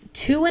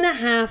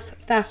 2.5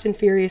 Fast and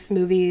Furious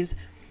movies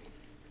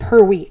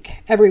per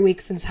week, every week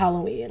since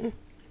Halloween.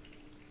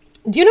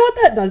 Do you know what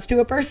that does to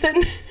a person?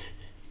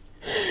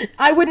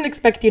 I wouldn't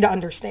expect you to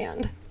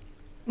understand.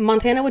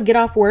 Montana would get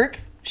off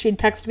work. She'd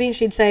text me.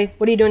 She'd say,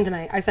 what are you doing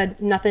tonight? I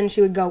said, nothing.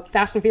 She would go,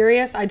 Fast and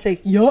Furious? I'd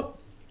say, yup.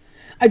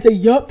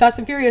 Fast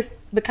and Furious.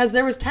 Because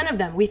there was 10 of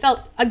them. We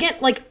felt, again,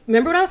 like,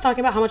 remember when I was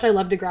talking about how much I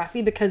love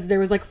Degrassi? Because there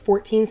was like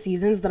 14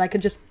 seasons that I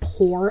could just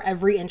pour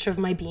every inch of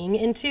my being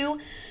into.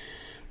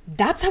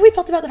 That's how we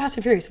felt about the Fast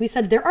and Furious. We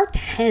said, there are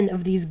 10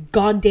 of these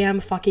goddamn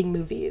fucking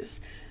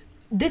movies.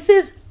 This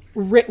is,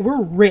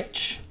 we're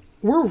rich.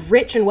 We're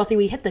rich and wealthy.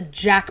 We hit the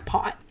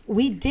jackpot.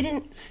 We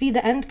didn't see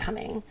the end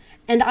coming.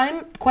 And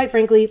I'm, quite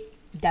frankly,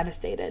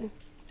 devastated.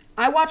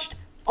 I watched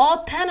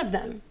all 10 of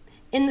them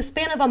in the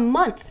span of a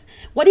month.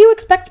 What do you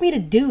expect me to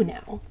do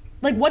now?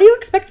 Like, what do you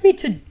expect me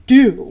to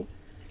do?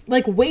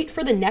 Like, wait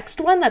for the next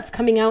one that's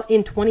coming out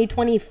in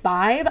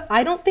 2025?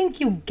 I don't think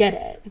you get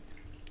it.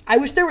 I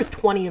wish there was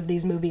 20 of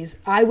these movies.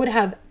 I would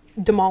have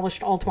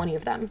demolished all 20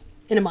 of them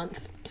in a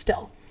month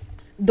still.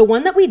 The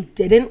one that we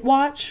didn't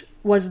watch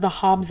was the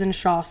Hobbs and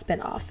Shaw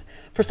spinoff.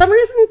 For some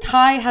reason,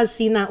 Ty has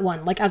seen that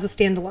one, like, as a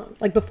standalone.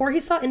 Like, before he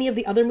saw any of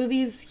the other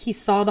movies, he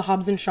saw the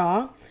Hobbs and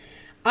Shaw.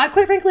 I,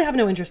 quite frankly, have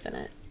no interest in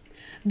it.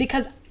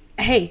 Because,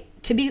 hey,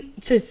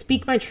 to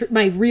speak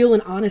my real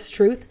and honest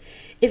truth,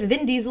 if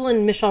Vin Diesel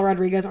and Michelle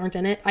Rodriguez aren't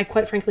in it, I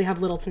quite frankly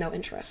have little to no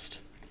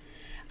interest.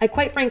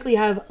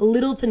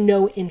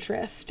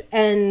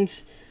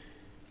 And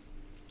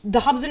the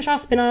Hobbs and Shaw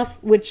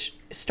spinoff, which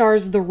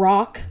stars The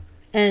Rock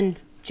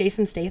and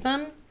Jason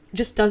Statham,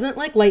 just doesn't,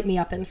 like, light me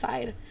up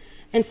inside.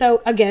 And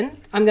so, again,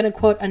 I'm going to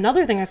quote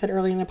another thing I said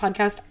earlier in the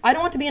podcast. I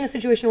don't want to be in a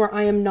situation where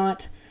I am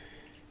not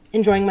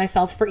enjoying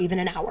myself for even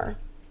an hour.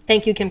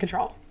 Thank you, Kim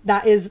Cattrall.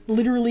 That is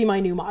literally my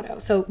new motto.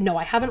 So, no,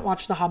 I haven't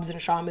watched the Hobbs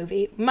and Shaw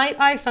movie. Might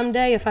I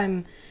someday if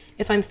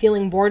I'm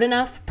feeling bored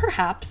enough?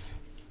 Perhaps.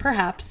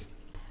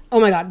 Oh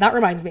my God, that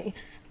reminds me.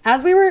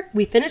 As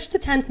we finished the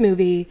 10th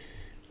movie,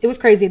 it was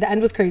crazy. The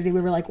end was crazy.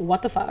 We were like,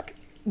 what the fuck?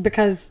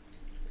 Because,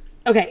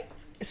 okay,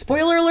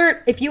 spoiler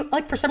alert, if you,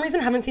 like, for some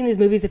reason haven't seen these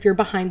movies, if you're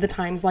behind the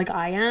times like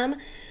I am,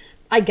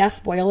 I guess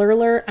spoiler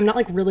alert, I'm not,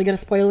 like, really gonna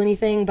spoil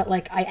anything, but,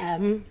 like, I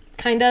am,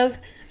 kind of,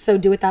 so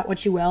do with that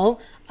what you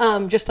will.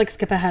 Just, like,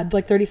 skip ahead,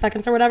 like, 30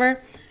 seconds or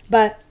whatever.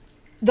 But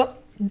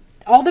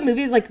all the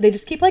movies, like, they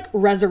just keep, like,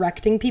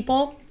 resurrecting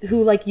people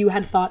who, like, you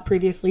had thought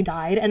previously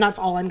died, and that's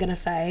all I'm gonna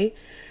say,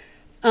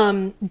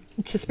 to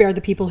spare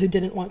the people who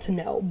didn't want to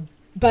know.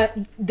 But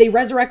they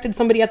resurrected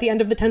somebody at the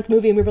end of the 10th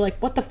movie, and we were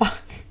like, what the fuck?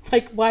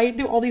 Like, why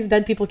do all these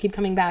dead people keep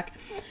coming back?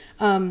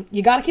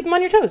 You gotta keep them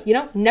on your toes, you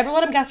know? Never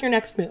let them guess your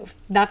next move.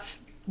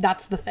 That's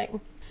the thing.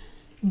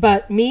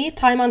 But me,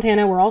 Ty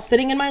Montana, we're all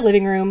sitting in my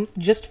living room,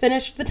 just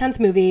finished the 10th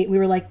movie. We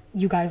were like,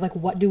 you guys, like,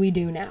 what do we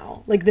do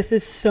now? Like, this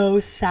is so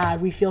sad.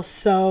 We feel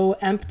so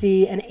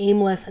empty and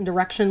aimless and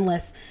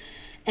directionless.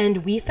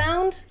 And we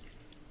found,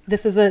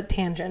 this is a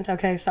tangent,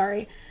 okay,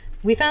 sorry.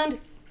 We found,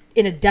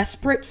 in a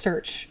desperate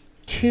search,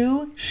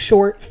 2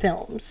 short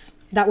films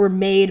that were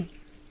made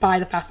by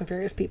the Fast and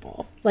Furious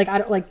people. Like,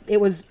 it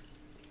was,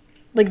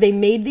 like, they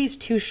made these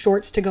 2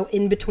 shorts to go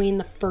in between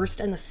the first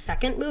and the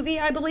second movie,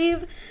 I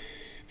believe.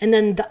 And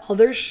then the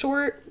other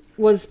short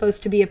was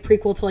supposed to be a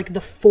prequel to, like, the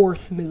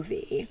 4th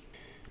movie.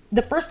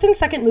 The first and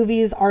second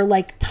movies are,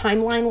 like,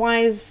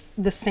 timeline-wise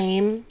the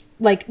same.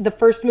 Like, the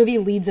first movie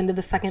leads into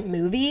the second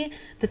movie.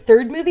 The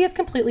third movie is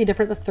completely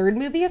different. The third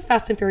movie is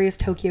Fast and Furious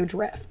Tokyo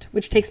Drift,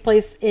 which takes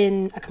place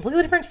in a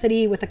completely different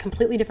city with a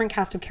completely different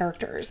cast of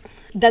characters.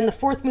 Then the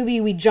 4th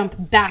movie, we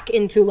jump back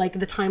into, like,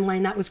 the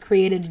timeline that was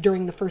created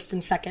during the first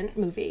and second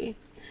movie.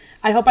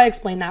 I hope I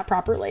explained that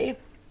properly.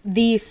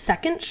 The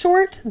second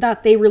short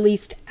that they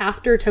released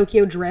after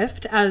Tokyo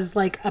Drift as,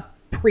 like, a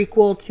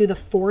prequel to the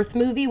 4th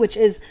movie, which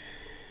is...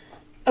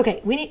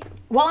 Okay,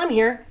 while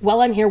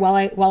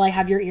I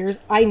have your ears,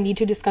 I need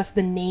to discuss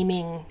the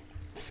naming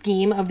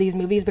scheme of these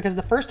movies, because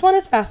the first one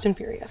is Fast and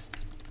Furious.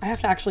 I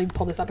have to actually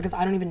pull this up because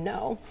I don't even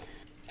know.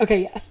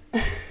 Okay, yes.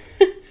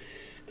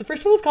 The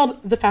first one was called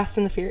The Fast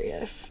and the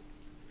Furious.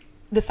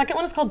 The second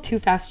one is called Too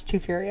Fast, Too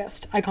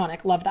Furious.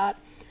 Iconic, love that.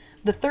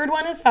 The third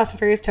one is Fast and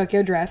Furious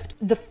Tokyo Drift.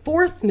 The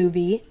 4th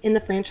movie in the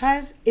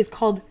franchise is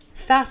called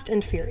Fast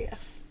and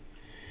Furious.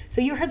 So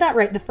you heard that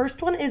right. The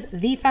first one is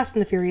The Fast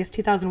and the Furious,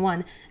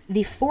 2001.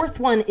 The 4th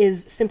one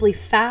is simply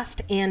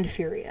Fast and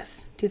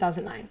Furious,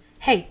 2009.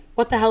 Hey,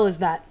 what the hell is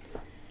that?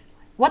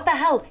 What the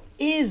hell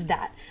is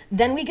that?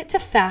 Then we get to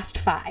Fast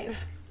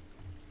 5.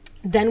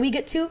 Then we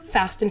get to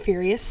Fast and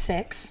Furious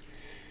 6.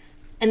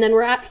 And then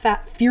we're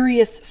at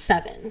Furious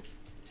 7.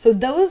 So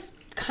those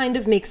kind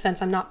of make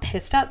sense. I'm not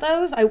pissed at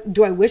those.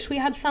 Do I wish we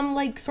had some,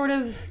 like, sort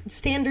of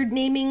standard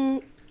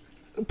naming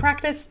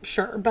practice?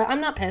 Sure, but I'm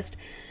not pissed.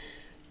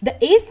 The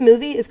 8th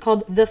movie is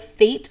called The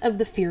Fate of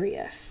the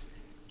Furious.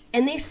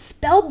 And they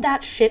spelled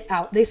that shit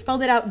out. They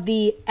spelled it out,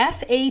 the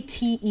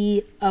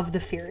F-A-T-E of the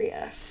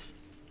Furious.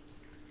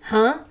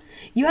 Huh?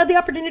 You had the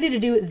opportunity to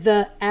do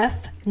the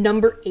F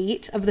number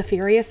 8 of the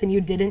Furious and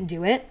you didn't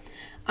do it.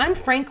 I'm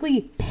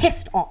frankly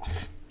pissed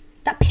off.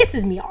 That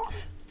pisses me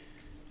off.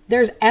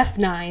 There's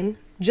F9,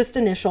 just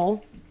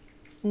initial,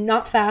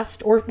 not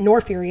Fast nor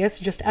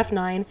Furious, just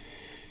F9.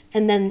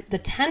 And then the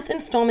 10th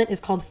installment is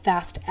called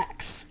Fast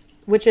X,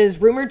 which is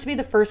rumored to be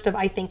the first of,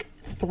 I think,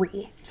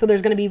 3. So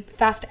there's going to be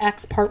Fast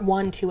X Part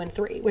 1, 2, and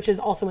 3, which is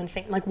also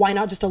insane. Like, why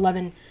not just 10,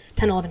 11,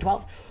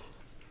 12?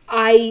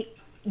 I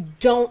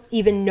don't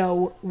even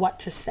know what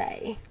to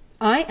say.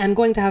 I am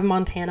going to have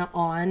Montana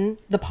on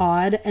the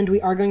pod, and we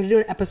are going to do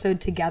an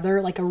episode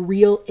together, like a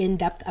real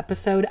in-depth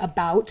episode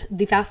about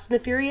the Fast and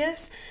the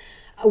Furious.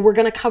 We're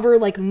going to cover,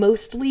 like,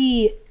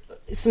 mostly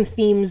some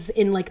themes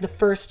in, like, the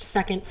 1st,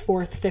 2nd,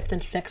 4th, 5th,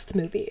 and 6th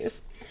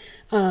movies.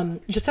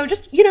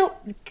 Just, you know,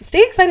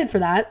 stay excited for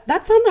that.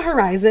 That's on the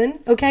horizon,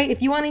 okay?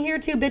 If you want to hear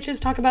 2 bitches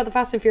talk about the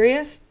Fast and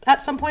Furious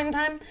at some point in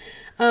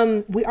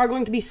time, we are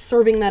going to be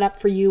serving that up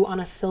for you on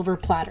a silver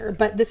platter.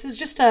 But this is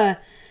just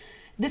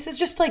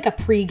like a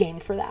pre-game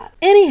for that.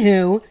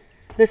 Anywho,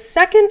 the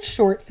second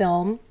short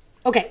film,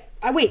 okay,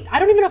 I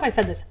don't even know if I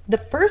said this. The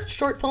first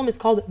short film is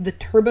called The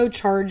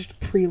Turbocharged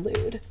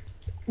Prelude.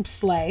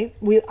 Slay.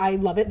 I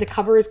love it. The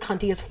cover is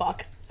cunty as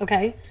fuck,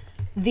 okay?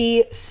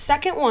 The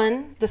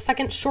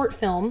second short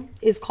film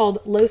is called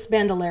Los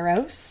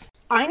Bandoleros.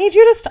 I need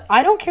you to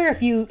I don't care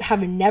if you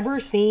have never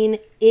seen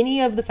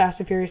any of the Fast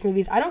and Furious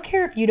movies. I don't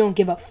care if you don't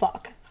give a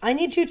fuck. I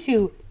need you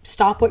to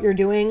stop what you're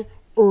doing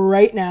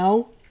right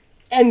now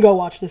and go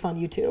watch this on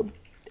YouTube.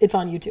 It's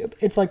on YouTube.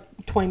 It's like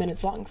 20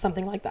 minutes long,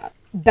 something like that.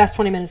 Best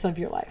 20 minutes of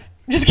your life.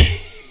 Just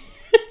kidding.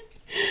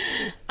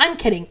 I'm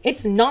kidding.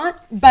 It's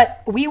not,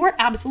 but we were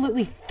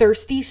absolutely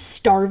thirsty,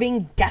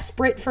 starving,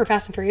 desperate for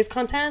Fast and Furious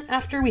content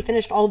after we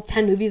finished all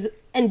 10 movies.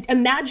 And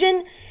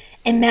imagine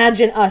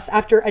us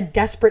after a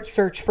desperate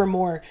search for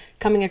more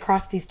coming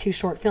across these 2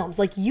 short films.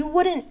 Like,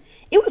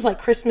 it was like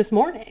Christmas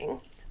morning.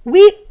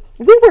 We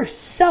were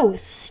so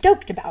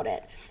stoked about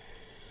it.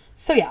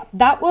 So yeah,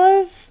 that's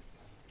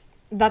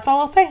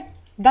all I'll say.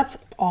 That's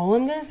all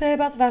I'm going to say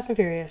about the Fast and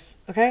Furious,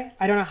 okay?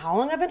 I don't know how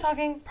long I've been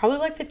talking, probably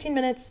like 15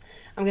 minutes.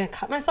 I'm going to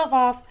cut myself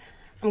off.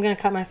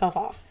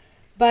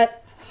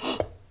 But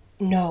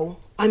no,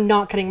 I'm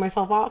not cutting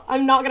myself off.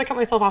 I'm not going to cut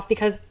myself off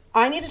because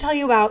I need to tell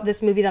you about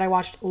this movie that I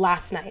watched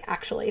last night,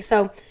 actually.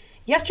 So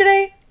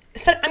yesterday,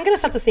 I'm going to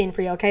set the scene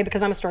for you, okay?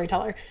 Because I'm a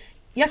storyteller.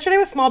 Yesterday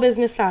was Small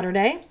Business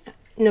Saturday,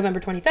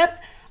 November 25th.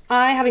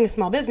 I, having a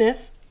small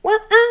business,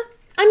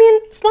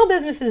 small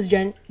business is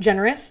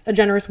generous, a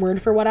generous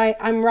word for what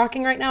I'm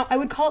rocking right now. I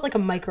would call it like a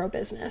micro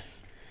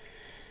business.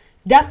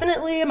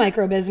 Definitely a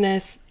micro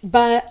business,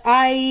 but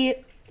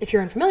if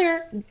you're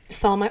unfamiliar,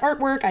 sell my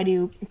artwork. I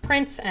do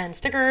prints and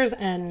stickers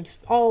and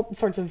all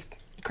sorts of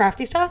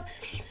crafty stuff.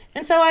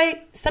 And so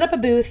I set up a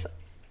booth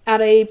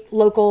at a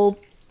local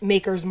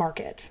maker's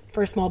market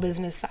for a Small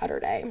Business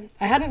Saturday.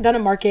 I hadn't done a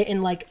market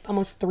in like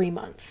almost 3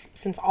 months,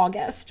 since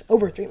August,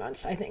 over 3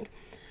 months, I think.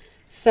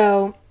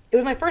 So it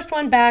was my first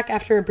one back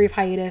after a brief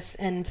hiatus,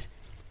 and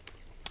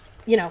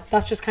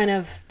that's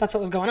what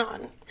was going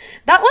on.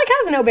 That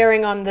has no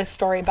bearing on this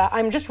story, but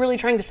I'm just really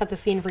trying to set the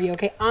scene for you,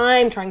 okay?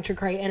 I'm trying to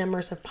create an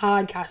immersive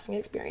podcasting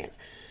experience.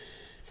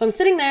 So I'm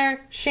sitting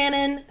there.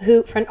 Shannon,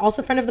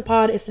 also friend of the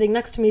pod, is sitting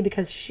next to me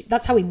because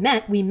that's how we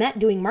met. We met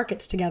doing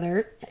markets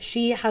together.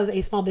 She has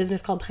a small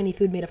business called Tiny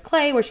Food Made of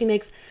Clay where she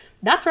makes,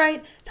 that's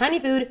right, tiny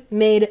food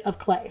made of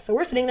clay. So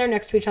we're sitting there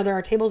next to each other,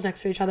 our tables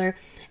next to each other.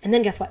 And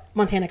then guess what?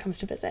 Montana comes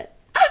to visit.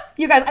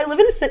 You guys, I live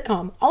in a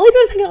sitcom. All I do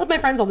is hang out with my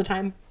friends all the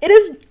time. It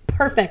is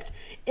perfect.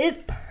 It is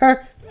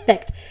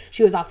perfect.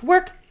 She was off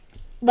work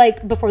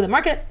before the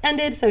market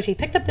ended, so she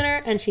picked up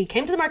dinner and she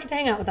came to the market to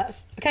hang out with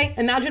us. Okay,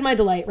 imagine my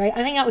delight, right? I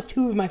hang out with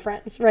 2 of my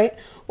friends, right?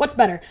 What's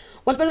better?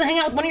 What's better than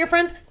hanging out with one of your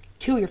friends?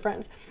 2 of your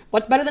friends.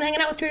 What's better than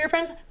hanging out with 2 of your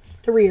friends?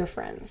 3 of your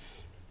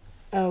friends.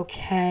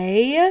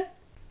 Okay.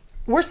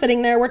 We're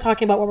sitting there, we're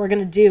talking about what we're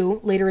gonna do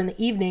later in the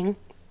evening,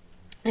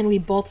 and we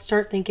both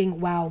start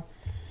thinking, wow,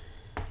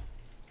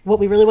 what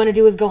we really want to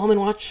do is go home and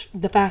watch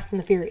The Fast and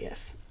the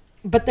Furious.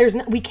 But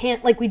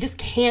we just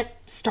can't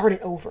start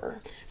it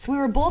over. So we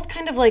were both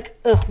kind of like,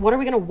 ugh, what are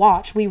we going to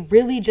watch? We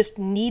really just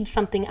need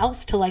something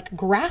else to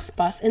grasp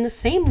us in the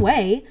same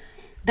way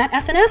that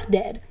F&F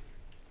did.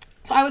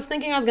 So I was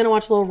thinking I was going to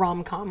watch a little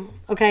rom-com,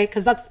 okay?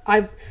 Because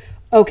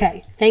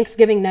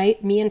Thanksgiving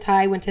night, me and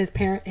Ty went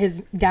to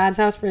his dad's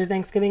house for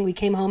Thanksgiving. We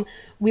came home.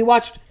 We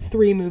watched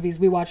 3 movies.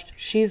 We watched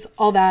She's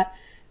All That,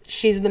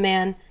 She's the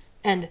Man,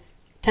 and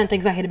 10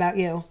 Things I Hate About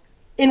You.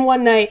 In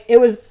one night,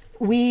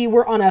 we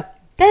were on a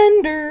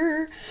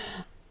bender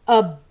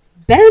of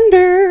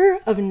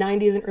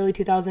 90s and early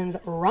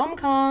 2000s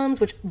rom-coms,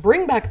 which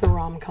bring back the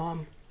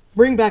rom-com.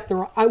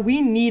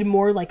 We need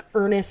more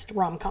earnest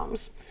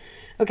rom-coms.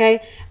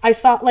 Okay? I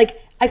feel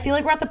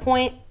like we're at the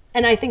point,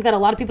 and I think that a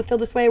lot of people feel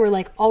this way,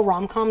 where all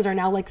rom-coms are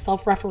now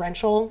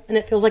self-referential, and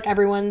it feels like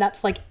everyone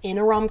that's in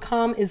a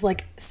rom-com is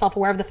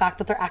self-aware of the fact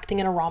that they're acting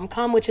in a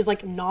rom-com, which is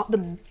not the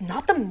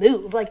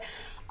move.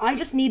 I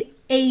just need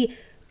a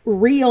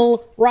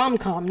real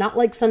rom-com,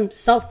 not some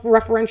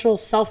self-referential,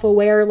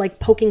 self-aware,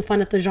 poking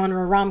fun at the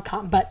genre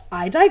rom-com. But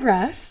I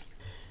digress.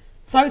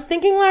 So I was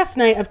thinking last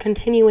night of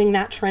continuing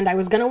that trend. I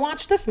was going to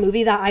watch this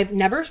movie that I've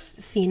never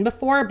seen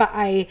before, but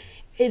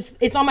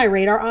it's on my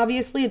radar,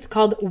 obviously. It's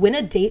called Win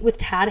a Date with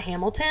Tad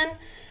Hamilton.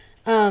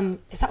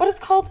 Is that what it's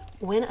called?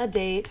 Win a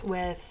Date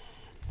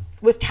with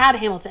Tad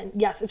Hamilton.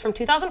 Yes, it's from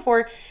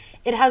 2004.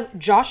 It has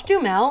Josh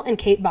Duhamel and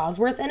Kate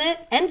Bosworth in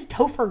it, and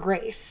Topher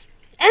Grace,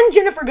 and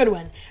Ginnifer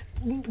Goodwin.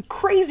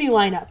 Crazy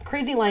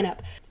lineup.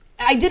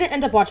 I didn't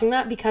end up watching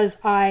that because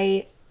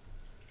I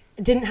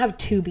didn't have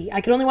Tubi. I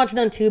could only watch it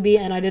on Tubi,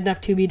 and I didn't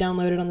have Tubi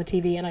downloaded on the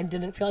TV, and I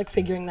didn't feel like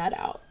figuring that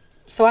out.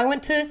 So I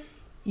went to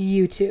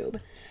YouTube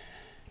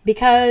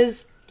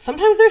because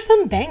sometimes there's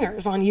some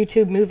bangers on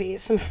YouTube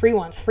movies, some free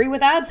ones, free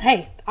with ads.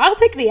 Hey, I'll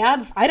take the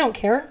ads. I don't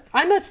care.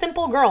 I'm a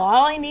simple girl.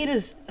 All I need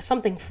is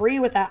something free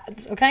with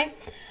ads, okay?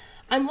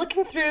 I'm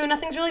looking through.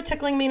 Nothing's really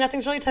tickling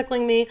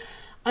me.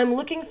 I'm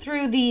looking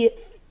through the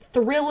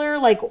thriller,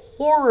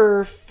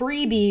 horror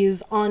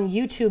freebies on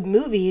YouTube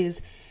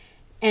movies,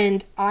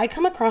 and I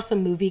come across a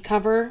movie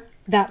cover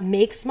that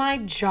makes my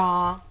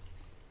jaw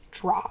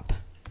drop.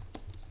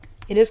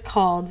 It is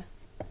called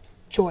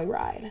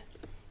Joyride.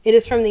 It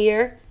is from the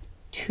year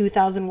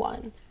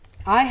 2001.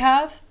 I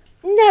have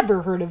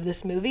never heard of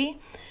this movie,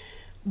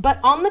 but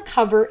on the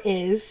cover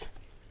is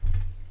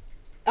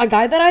a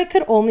guy that I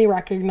could only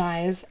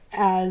recognize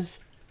as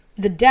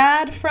the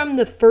dad from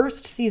the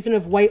first season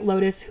of White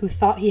Lotus who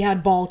thought he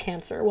had ball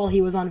cancer while he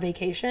was on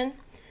vacation.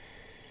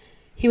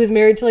 He was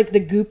married to the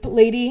Goop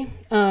lady,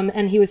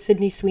 and he was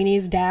Sydney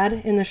Sweeney's dad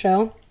in the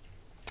show.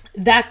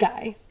 That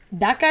guy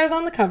was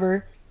on the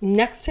cover.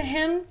 Next to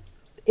him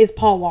is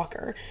Paul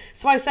Walker.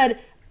 So I said,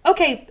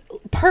 okay,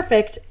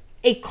 perfect.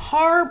 A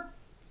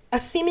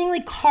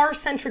seemingly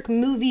car-centric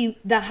movie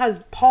that has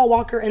Paul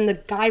Walker and the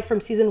guy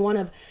from season 1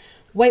 of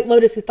White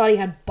Lotus who thought he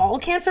had ball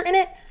cancer in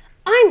it.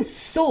 I'm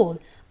sold.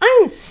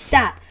 I'm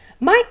sat.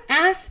 My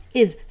ass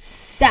is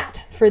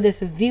sat for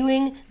this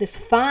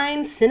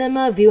fine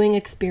cinema viewing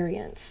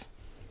experience.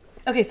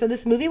 Okay, so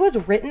this movie was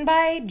written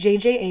by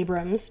J.J.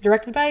 Abrams,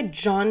 directed by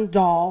John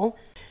Dahl.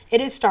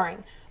 It is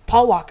starring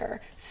Paul Walker,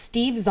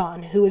 Steve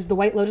Zahn, who is the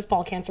White Lotus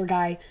ball cancer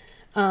guy,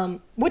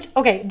 Which,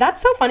 okay,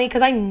 that's so funny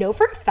because I know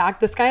for a fact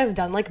this guy has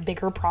done like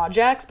bigger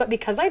projects, but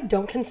because I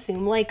don't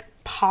consume like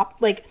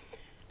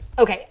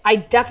okay, I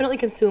definitely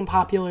consume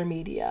popular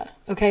media.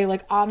 Okay,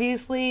 like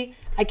obviously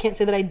I can't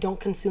say that I don't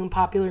consume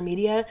popular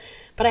media,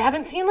 but I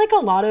haven't seen like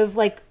a lot of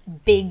like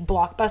big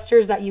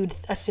blockbusters that you'd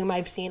assume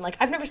I've seen. Like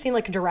I've never seen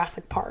like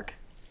Jurassic Park.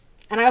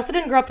 And I also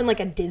didn't grow up in like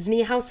a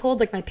Disney household.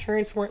 Like my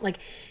parents weren't like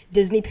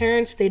Disney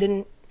parents. They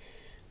didn't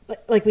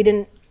like we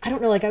didn't I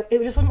don't know, like it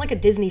just wasn't like a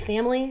Disney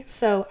family.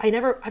 So I've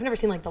never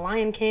seen like The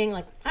Lion King.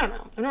 Like I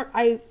don't know.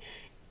 I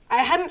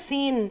haven't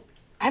seen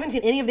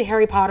any of the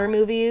Harry Potter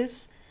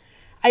movies.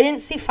 I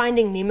didn't see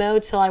Finding Nemo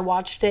till I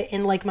watched it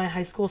in like my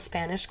high school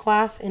Spanish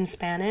class in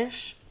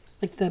Spanish.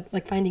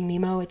 Like Finding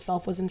Nemo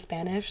itself was in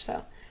Spanish.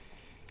 So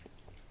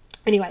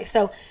anyway,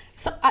 so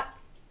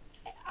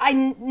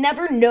I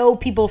never know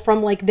people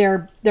from like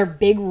their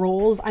big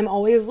roles. I'm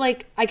always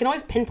like, I can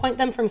always pinpoint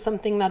them from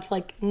something that's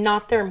like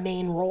not their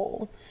main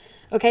role.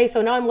 Okay,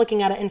 so now I'm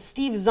looking at it, and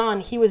Steve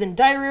Zahn, he was in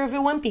Diary of a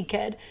Wimpy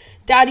Kid,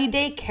 Daddy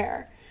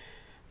Daycare,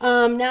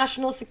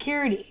 National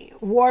Security,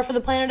 War for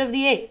the Planet of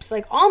the Apes,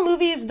 like all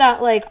movies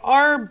that like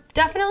are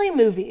definitely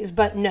movies,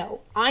 but no,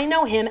 I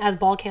know him as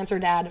Ball Cancer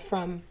Dad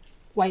from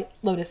White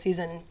Lotus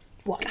season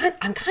 1.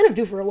 I'm kind of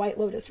due for a White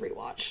Lotus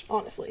rewatch,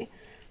 honestly.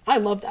 I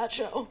love that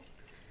show.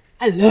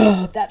 And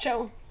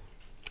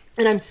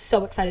I'm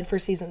so excited for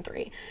season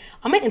 3.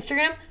 On my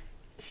Instagram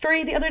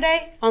story the other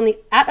day, on the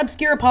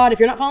 @ObscuraPod, if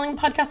you're not following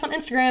the podcast on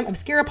Instagram,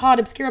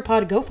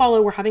 ObscuraPod, go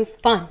follow. We're having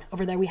fun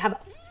over there. We have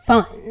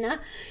fun.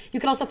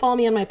 You can also follow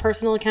me on my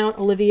personal account,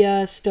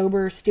 Olivia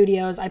Stober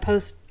Studios. I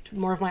post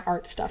more of my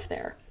art stuff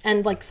there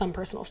and like some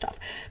personal stuff,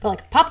 but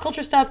like pop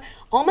culture stuff,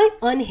 all my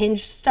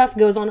unhinged stuff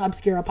goes on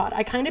ObscuraPod.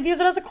 I kind of use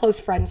it as a close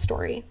friend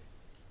story.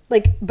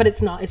 Like, but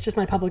it's not. It's just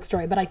my public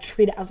story, but I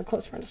treat it as a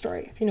close friend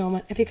story,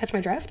 if you catch my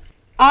drift.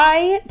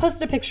 I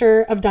posted a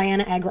picture of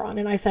Diana Agron,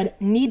 and I said,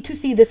 need to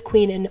see this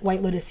queen in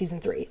White Lotus season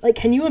 3. Like,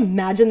 can you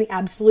imagine the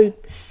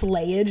absolute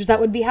slayage that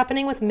would be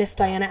happening with Miss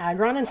Diana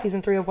Agron in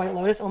season 3 of White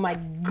Lotus? Oh my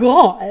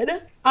God.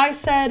 I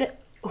said,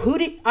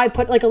 I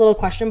put like a little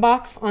question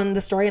box on the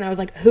story, and I was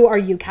like, who are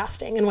you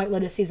casting in White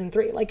Lotus season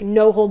 3? Like,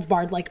 no holds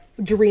barred, like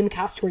dream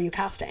cast, who are you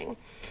casting?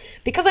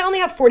 Because I only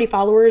have 40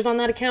 followers on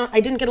that account, I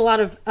didn't get a lot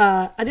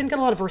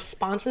of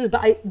responses,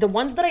 but the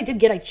ones that I did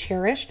get, I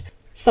cherished.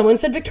 Someone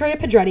said Victoria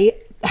Pedretti,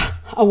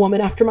 a woman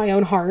after my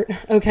own heart.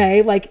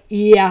 Okay, like,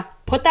 yeah,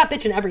 put that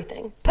bitch in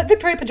everything. Put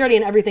Victoria Pedretti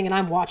in everything, and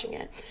I'm watching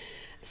it.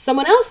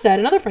 Someone else said,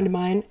 another friend of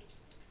mine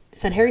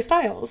said Harry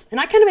Styles, and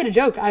I kind of made a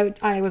joke.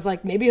 I was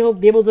like, maybe he'll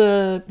be able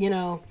to,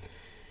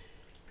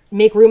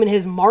 make room in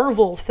his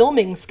Marvel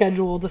filming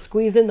schedule to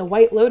squeeze in the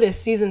White Lotus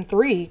season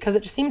 3, because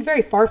it just seemed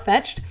very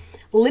far-fetched.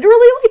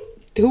 Literally, like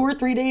 2 or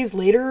 3 days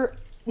later,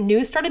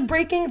 news started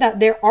breaking that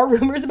there are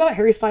rumors about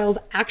Harry Styles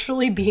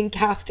actually being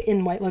cast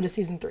in White Lotus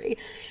season 3.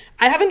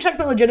 I haven't checked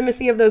the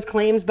legitimacy of those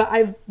claims, but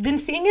I've been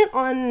seeing it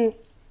on,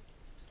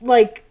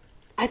 like,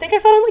 I think I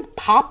saw it on, like,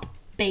 Pop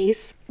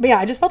Base. But yeah,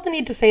 I just felt the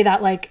need to say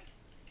that, like,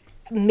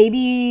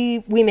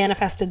 maybe we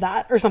manifested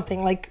that or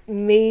something. Like,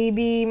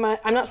 maybe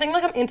I'm not saying,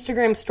 like, an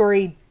Instagram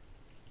story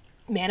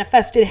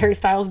manifested Harry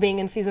Styles being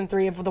in season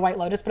 3 of The White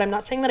Lotus, but I'm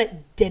not saying that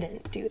it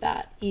didn't do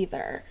that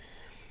either.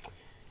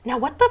 Now,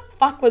 what the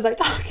fuck was I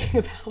talking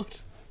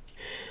about?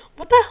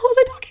 What the hell was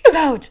I talking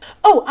about?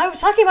 Oh, I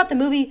was talking about the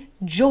movie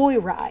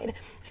Joyride.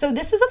 So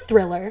this is a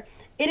thriller.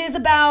 It is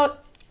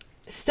about,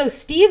 so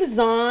Steve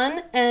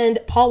Zahn and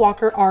Paul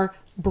Walker are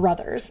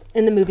brothers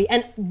in the movie.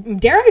 And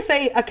dare I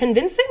say, a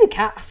convincing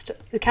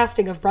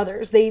casting of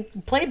brothers. They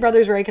played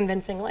brothers very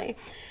convincingly.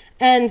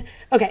 And,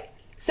 okay,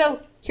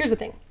 so here's the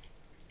thing.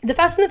 The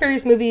Fast and the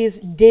Furious movies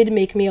did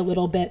make me a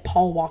little bit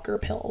Paul Walker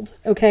pilled,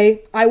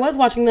 okay? I was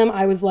watching them.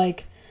 I was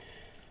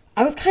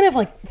kind of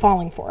like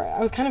falling for it. I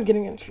was kind of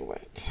getting into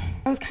it.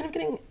 I was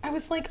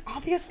like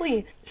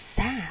obviously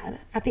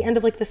sad at the end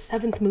of like the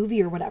 7th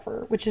movie or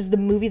whatever, which is the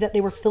movie that they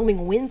were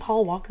filming when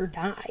Paul Walker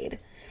died.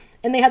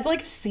 And they had to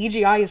like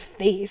CGI his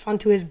face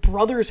onto his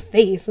brother's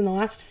face in the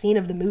last scene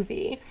of the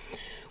movie,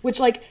 which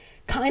like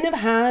kind of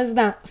has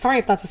that, sorry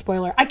if that's a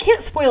spoiler. I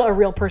can't spoil a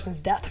real person's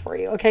death for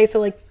you, okay? So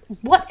like,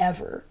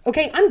 whatever,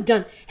 okay? I'm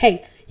done.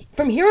 Hey,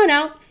 from here on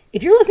out,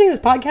 if you're listening to this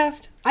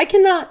podcast, I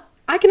cannot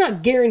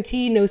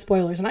guarantee no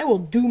spoilers, and I will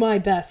do my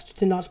best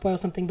to not spoil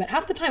something, but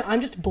half the time I'm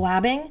just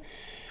blabbing,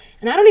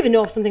 and I don't even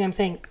know if something I'm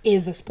saying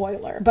is a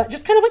spoiler, but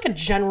just kind of like a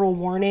general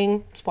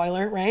warning,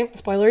 spoiler, right?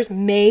 Spoilers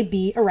may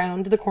be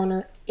around the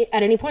corner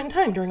at any point in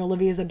time during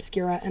Olivia's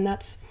Obscura, and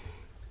that's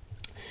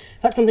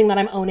something that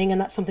I'm owning,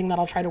 and that's something that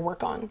I'll try to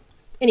work on.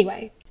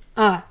 Anyway,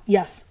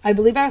 yes, I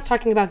believe I was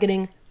talking about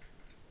getting,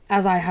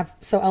 as I have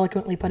so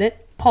eloquently put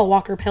it, Paul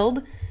Walker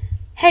pilled.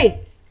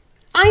 Hey,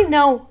 I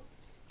know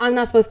I'm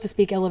not supposed to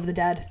speak ill of the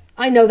dead.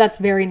 I know that's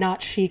very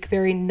not chic,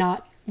 very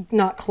not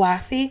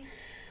classy.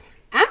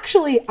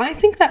 Actually, I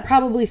think that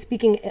probably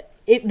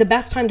the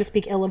best time to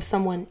speak ill of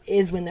someone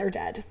is when they're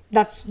dead.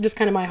 That's just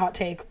kind of my hot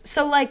take.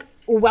 So like,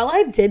 while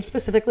I did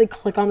specifically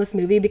click on this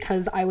movie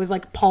because I was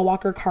like, Paul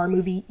Walker car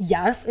movie,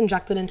 yes,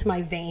 injected into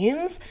my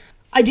veins,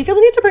 I do feel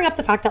the need to bring up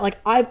the fact that like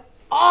I've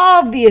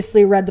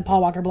obviously read the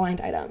Paul Walker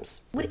blind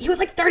items. He was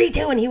like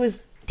 32 and he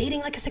was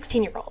dating like a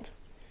 16-year-old,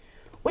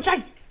 which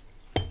I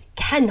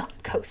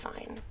cannot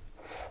co-sign.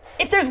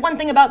 If there's one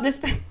thing about this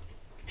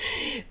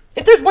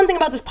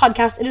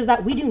podcast, it is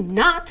that we do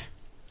not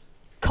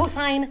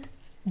co-sign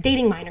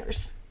dating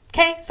minors.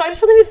 Okay? So I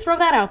just really need to throw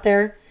that out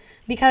there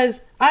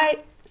because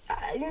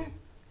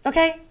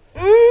okay?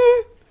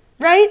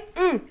 Right?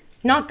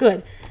 Not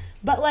good.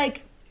 But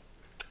like,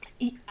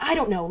 I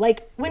don't know.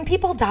 Like, when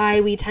people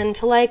die, we tend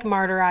to like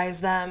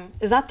martyrize them.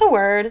 Is that the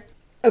word?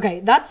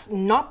 Okay, that's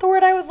not the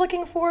word I was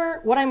looking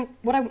for. What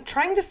I'm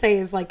trying to say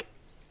is like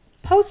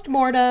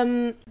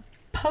post-mortem,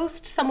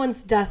 post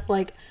someone's death,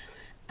 like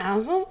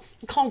as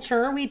a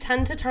culture, we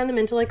tend to turn them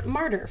into like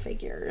martyr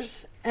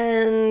figures.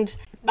 And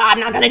I'm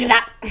not gonna do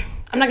that.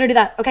 I'm not gonna do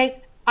that,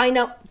 okay? I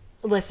know.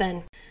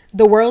 Listen,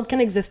 the world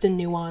can exist in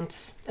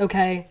nuance,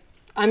 okay?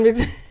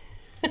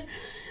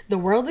 The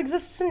world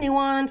exists in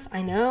nuance.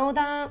 I know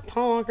that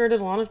Paul Walker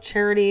did a lot of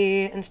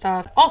charity and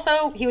stuff.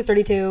 Also, he was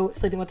 32,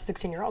 sleeping with a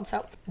 16-year-old.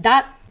 So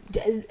that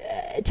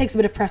takes a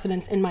bit of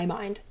precedence in my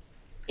mind.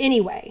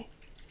 Anyway,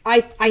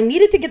 I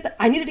needed to get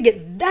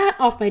that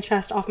off my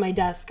chest, off my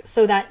desk,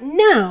 so that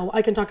now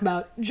I can talk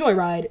about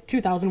Joyride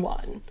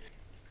 2001.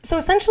 So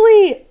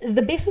essentially,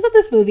 the basis of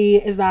this movie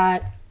is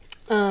that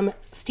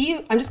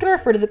Steve, I'm just going to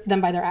refer to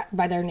them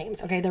by their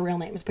names, okay, their real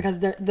names, because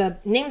the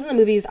names in the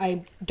movies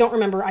I don't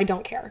remember, I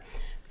don't care.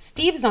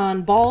 Steve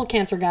Zahn, bald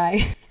cancer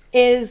guy,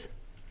 is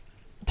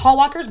Paul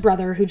Walker's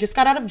brother who just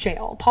got out of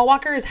jail. Paul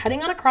Walker is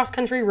heading on a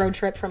cross-country road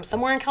trip from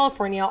somewhere in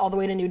California all the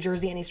way to New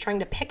Jersey, and he's trying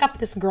to pick up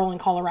this girl in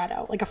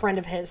Colorado, like a friend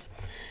of his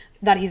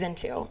that he's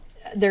into.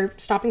 They're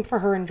stopping for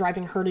her and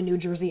driving her to New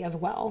Jersey as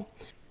well.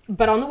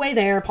 But on the way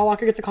there, Paul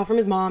Walker gets a call from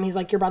his mom. He's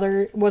like, your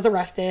brother was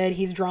arrested.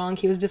 He's drunk.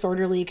 He was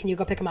disorderly. Can you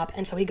go pick him up?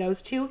 And so he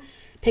goes to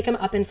pick him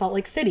up in Salt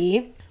Lake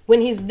City.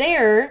 When he's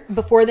there,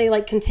 before they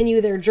like continue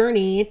their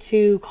journey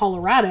to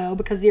Colorado,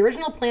 because the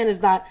original plan is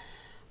that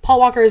Paul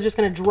Walker is just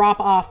going to drop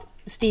off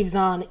Steve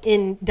Zahn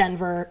in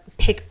Denver,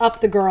 pick up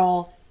the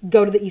girl,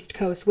 go to the East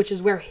Coast, which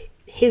is where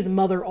his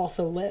mother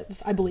also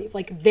lives, I believe.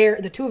 Like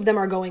the two of them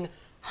are going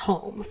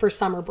home for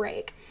summer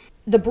break.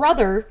 The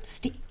brother,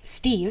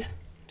 Steve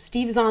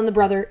Zahn, the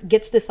brother,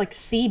 gets this like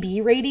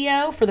CB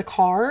radio for the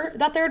car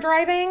that they're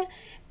driving,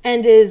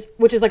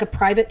 which is like a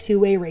private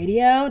two-way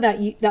radio that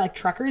like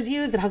truckers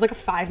use. It has like a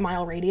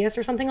 5-mile radius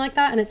or something like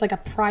that, and it's like a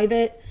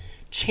private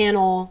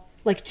channel.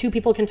 Like two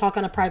people can talk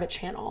on a private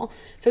channel.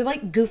 So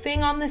like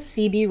goofing on the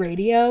CB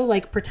radio,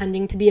 like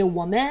pretending to be a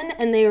woman,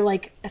 and they're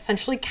like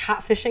essentially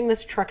catfishing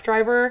this truck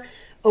driver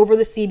over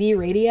the CB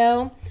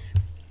radio,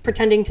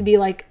 pretending to be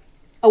like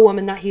a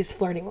woman that he's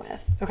flirting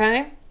with.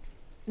 Okay,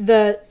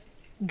 the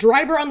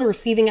driver on the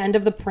receiving end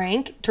of the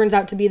prank turns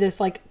out to be this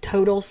like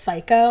total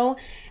psycho,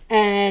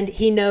 and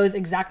he knows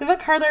exactly what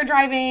car they're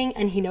driving,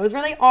 and he knows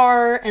where they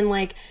are, and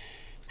like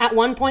at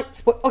one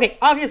point,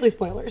 obviously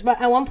spoilers,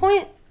 but at one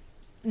point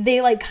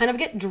they like kind of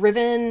get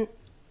driven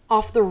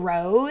off the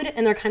road,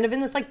 and they're kind of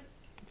in this like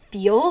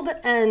field,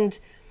 and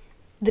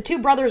the two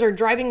brothers are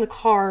driving the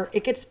car.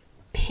 It gets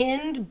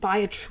pinned by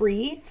a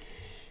tree,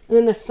 and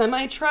then the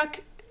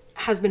semi-truck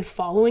has been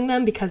following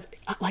them because,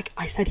 like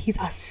I said, he's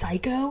a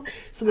psycho.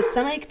 So the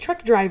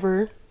semi-truck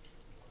driver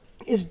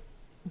is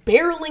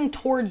barreling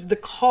towards the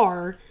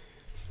car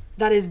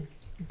that is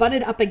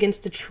butted up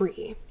against a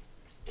tree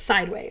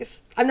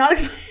sideways. I'm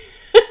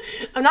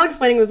not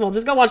explaining this well.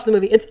 Just go watch the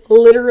movie. It's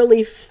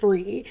literally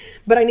free.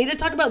 But I need to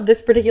talk about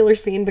this particular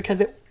scene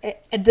because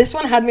this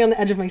one had me on the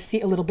edge of my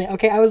seat a little bit.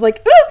 Okay, I was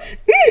like,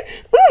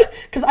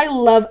 because I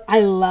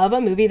love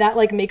a movie that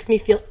like makes me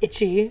feel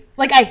itchy.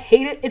 Like I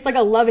hate it. It's like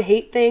a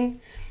love-hate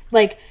thing.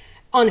 Like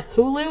on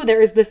Hulu,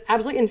 there is this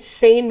absolutely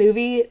insane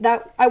movie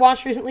that I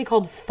watched recently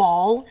called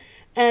Fall.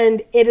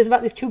 And it is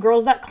about these two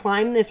girls that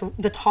climb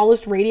the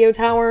tallest radio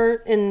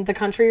tower in the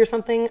country or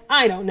something.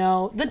 I don't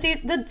know.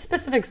 The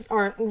specifics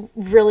aren't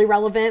really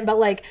relevant, but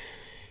like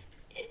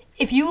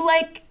if you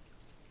like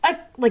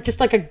just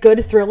like a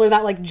good thriller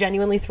that like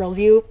genuinely thrills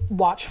you,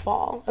 watch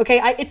Fall.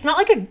 Okay, it's not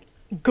like a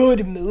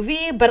good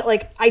movie, but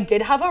like I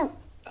did have a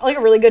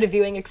really good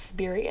viewing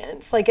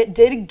experience. Like it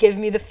did give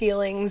me the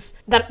feelings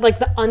that like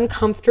the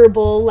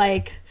uncomfortable,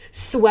 like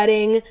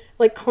sweating,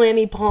 like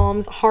clammy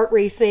palms, heart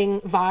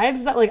racing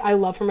vibes that like I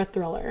love from a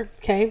thriller.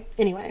 Okay,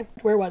 anyway,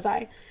 where was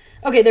I?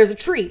 Okay, there's a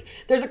tree,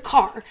 there's a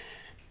car,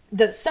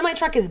 the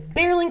semi-truck is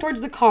barreling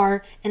towards the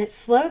car, and it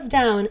slows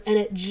down, and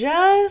it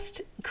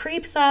just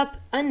creeps up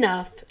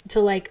enough to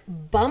like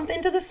bump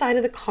into the side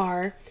of the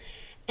car,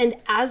 and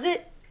as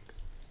it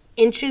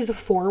inches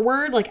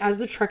forward, like as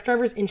the truck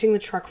driver's inching the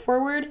truck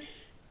forward,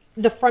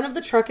 the front of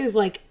the truck is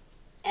like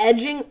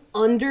edging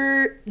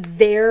under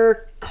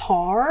their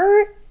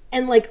car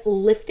and like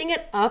lifting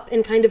it up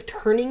and kind of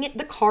turning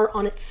the car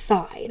on its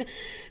side.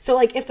 So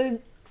like if the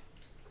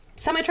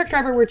semi-truck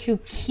driver were to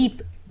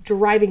keep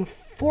driving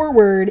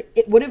forward,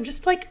 it would have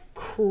just like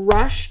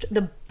crushed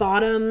the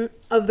bottom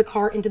of the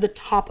car into the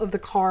top of the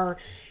car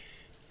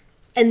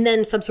and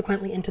then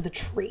subsequently into the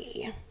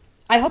tree.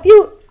 I hope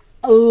you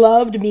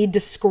loved me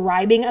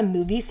describing a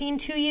movie scene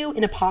to you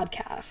in a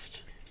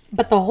podcast.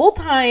 But the whole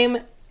time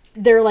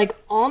they're like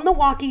on the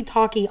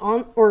walkie-talkie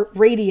or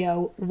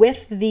radio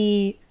with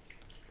the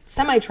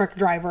semi-truck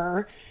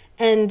driver,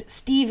 and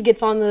Steve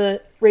gets on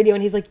the radio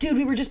and he's like, dude,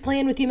 we were just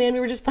playing with you, man. We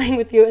were just playing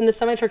with you. And the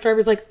semi-truck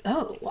driver's like,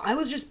 oh, well, I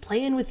was just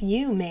playing with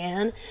you,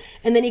 man.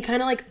 And then he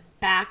kind of like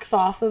backs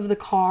off of the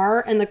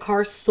car, and the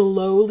car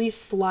slowly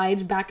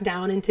slides back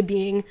down into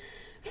being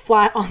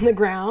flat on the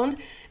ground.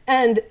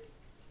 And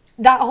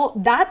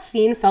that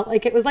scene felt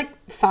like it was like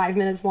 5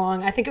 minutes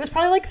long. I think it was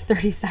probably like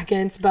 30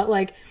 seconds, but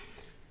like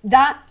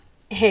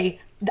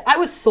I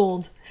was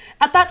sold.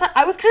 At that time,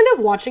 I was kind of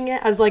watching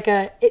it as like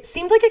it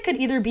seemed like it could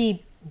either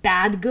be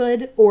bad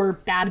good or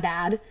bad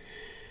bad.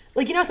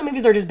 Like, you know, some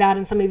movies are just bad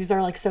and some movies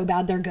are like so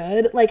bad they're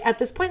good. Like at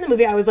this point in the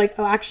movie, I was like,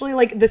 oh, actually,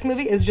 like this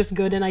movie is just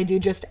good and I do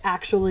just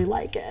actually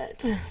like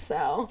it.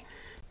 So,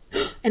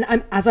 and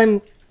as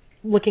I'm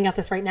looking at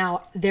this right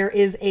now, there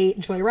is a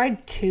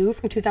Joyride 2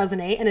 from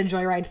 2008 and a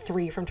Joyride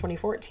 3 from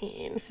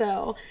 2014.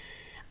 So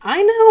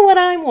I know what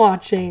I'm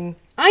watching.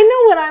 I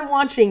know what I'm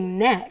watching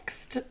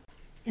next.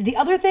 The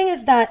other thing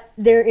is that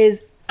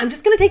I'm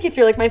just going to take you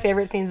through like my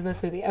favorite scenes in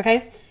this movie,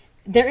 okay?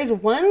 There is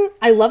one,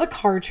 I love a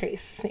car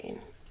chase scene,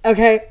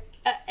 okay?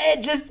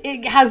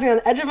 It has me on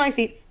the edge of my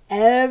seat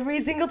every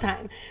single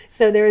time.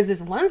 So there is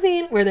this one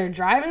scene where they're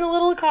driving the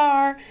little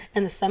car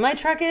and the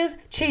semi-truck is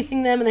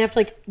chasing them and they have to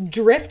like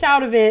drift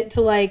out of it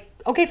to like,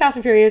 okay, Fast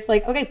and Furious,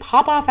 like, okay,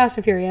 pop off Fast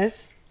and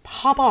Furious,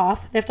 pop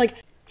off. They have to like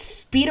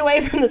speed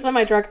away from the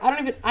semi-truck.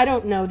 I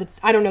don't know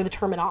the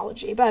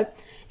terminology, but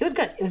it was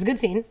good. It was a good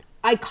scene.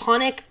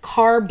 Iconic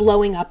car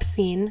blowing up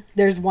scene.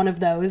 There's one of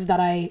those that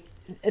I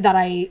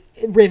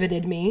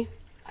riveted me.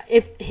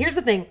 Here's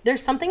the thing,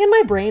 there's something in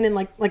my brain and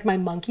like my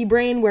monkey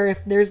brain where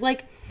if there's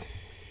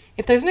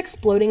an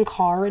exploding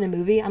car in a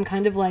movie, I'm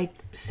kind of like,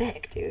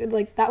 sick, dude.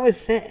 Like that was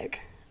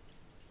sick.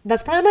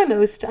 That's probably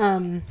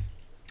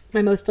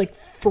my most like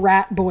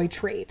frat boy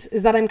trait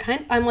is that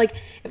I'm like,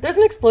 if there's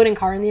an exploding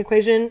car in the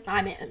equation,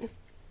 I'm in.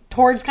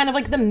 Towards kind of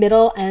like the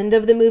middle end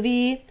of the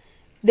movie,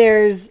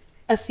 there's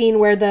a scene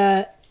where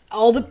the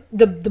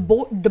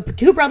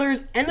two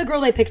brothers and the girl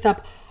they picked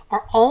up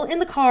are all in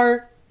the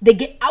car. They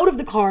get out of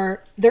the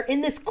car. They're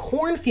in this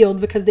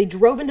cornfield because they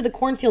drove into the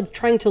cornfield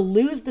trying to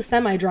lose the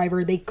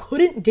semi-driver. They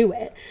couldn't do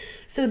it.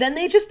 So then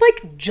they just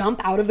like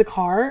jump out of the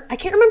car. I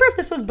can't remember if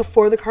this was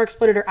before the car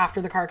exploded or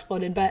after the car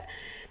exploded, but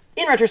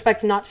in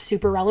retrospect, not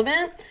super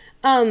relevant.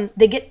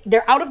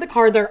 They're out of the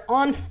car. They're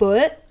on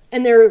foot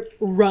and they're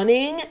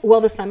running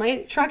while the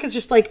semi-truck is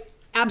just like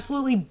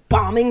absolutely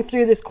bombing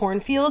through this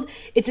cornfield.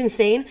 It's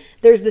insane.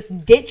 There's this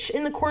ditch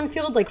in the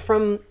cornfield, like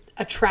from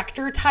a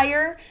tractor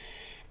tire.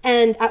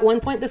 And at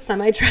one point, the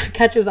semi-truck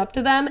catches up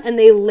to them and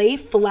they lay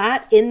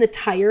flat in the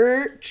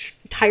tire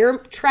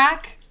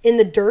track in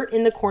the dirt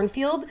in the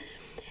cornfield.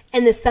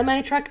 And the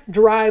semi-truck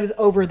drives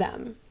over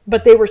them.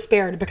 But they were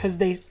spared because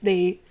they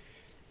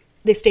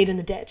stayed in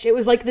the ditch. It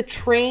was like the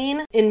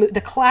train in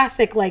the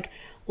classic, like,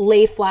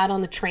 lay flat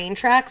on the train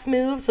tracks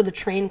move so the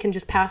train can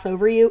just pass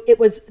over you. It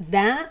was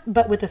that,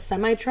 but with a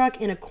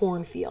semi-truck in a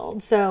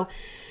cornfield. So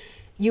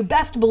you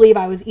best believe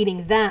I was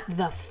eating that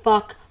the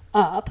fuck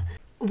up.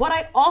 What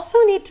I also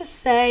need to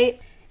say,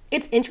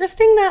 it's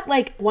interesting that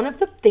like one of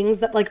the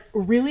things that like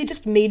really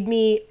just made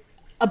me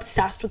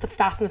obsessed with the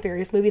Fast and the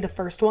Furious movie, the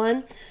first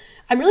one,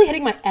 I'm really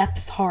hitting my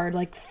F's hard,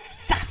 like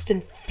Fast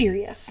and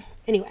Furious.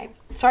 Anyway,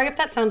 sorry if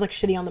that sounds like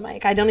shitty on the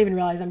mic. I don't even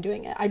realize I'm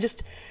doing it. I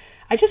just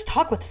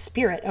talk with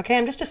spirit, okay?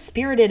 I'm just a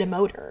spirited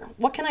emoter.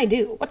 What can I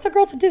do? What's a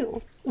girl to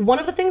do? One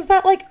of the things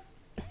that like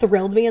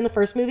thrilled me in the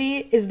first movie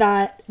is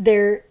that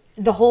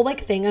the whole like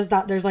thing is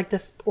that there's like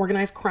this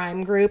organized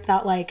crime group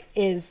that like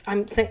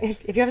I'm saying,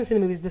 if you haven't seen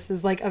the movies, this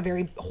is like a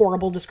very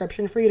horrible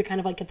description for you to kind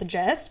of like get the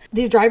gist.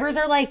 These drivers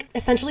are like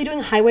essentially doing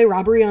highway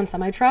robbery on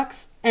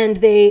semi-trucks, and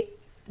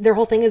their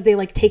whole thing is they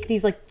like take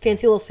these like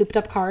fancy little souped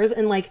up cars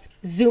and like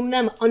zoom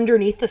them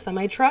underneath the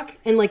semi-truck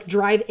and like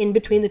drive in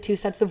between the two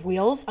sets of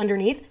wheels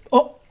underneath.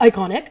 Oh,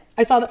 iconic.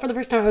 I saw that for the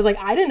first time. I was like,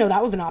 I didn't know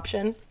that was an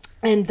option.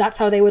 And that's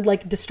how they would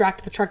like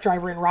distract the truck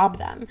driver and rob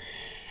them.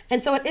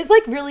 And so it is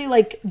like really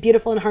like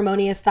beautiful and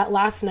harmonious that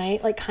last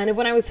night, like kind of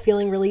when I was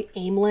feeling really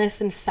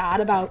aimless and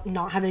sad about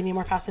not having any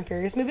more Fast and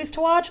Furious movies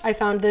to watch, I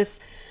found this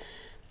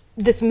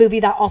movie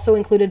that also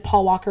included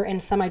Paul Walker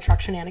and semi-truck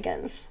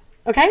shenanigans.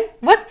 Okay?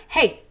 What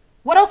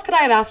else could I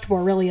have asked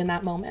for really in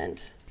that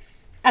moment?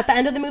 At the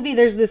end of the movie,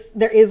 there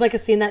is like a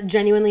scene that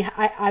genuinely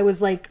I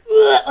was like,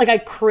 ugh, like I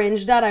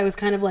cringed at. I was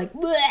kind of like,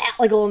 bleh,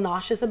 like a little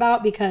nauseous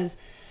about, because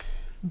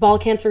ball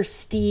cancer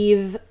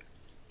Steve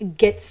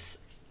gets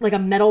like a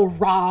metal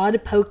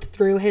rod poked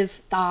through his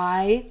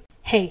thigh.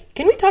 Hey,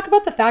 can we talk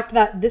about the fact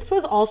that this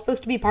was all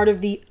supposed to be part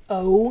of the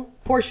O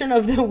portion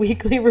of the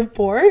weekly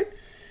report?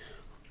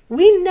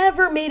 We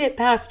never made it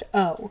past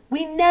O.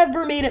 We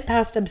never made it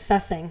past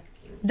obsessing.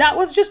 That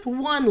was just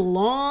one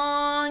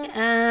long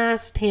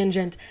ass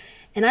tangent.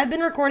 And I've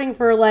been recording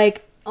for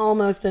like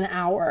almost an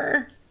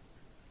hour.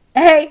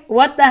 Hey,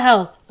 what the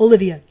hell?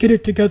 Olivia, get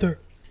it together.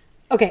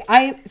 Okay,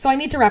 so I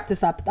need to wrap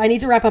this up. I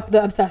need to wrap up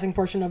the obsessing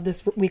portion of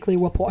this weekly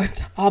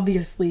report.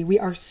 Obviously, we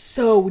are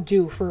so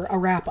due for a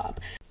wrap up.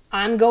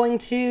 I'm going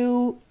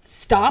to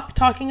stop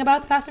talking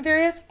about the Fast and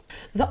Furious.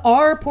 The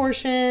R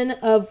portion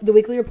of the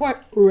weekly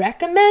report,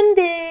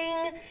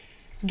 recommending.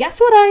 Guess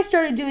what I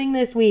started doing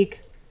this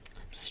week?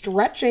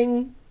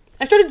 Stretching.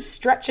 I started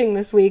stretching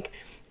this week.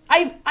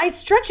 I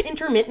stretch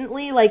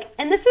intermittently, like,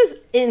 and this is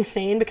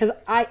insane because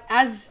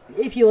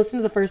if you listen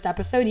to the first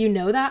episode, you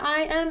know that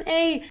I am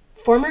a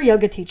former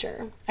yoga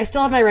teacher. I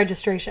still have my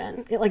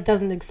registration. It like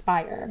doesn't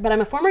expire, but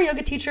I'm a former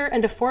yoga teacher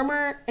and a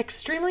former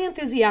extremely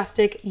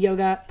enthusiastic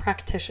yoga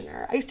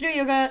practitioner. I used to do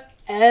yoga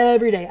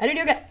every day. I did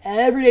yoga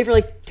every day for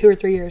like 2 or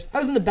 3 years. I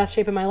was in the best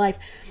shape of my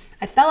life.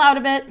 I fell out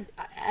of it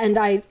and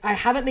I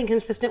haven't been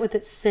consistent with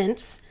it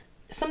since.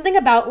 Something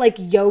about like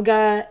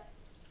yoga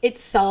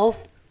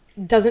itself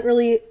doesn't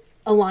really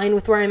align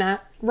with where I'm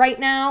at right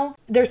now.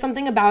 There's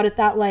something about it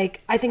that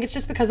like, I think it's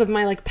just because of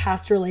my like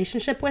past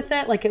relationship with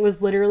it. Like it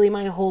was literally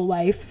my whole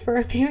life for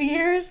a few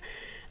years.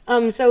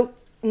 So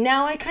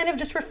now I kind of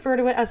just refer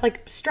to it as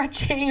like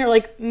stretching or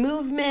like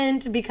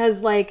movement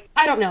because like,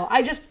 I don't know.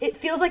 It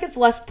feels like it's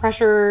less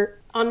pressure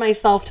on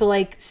myself to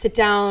like sit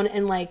down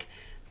and like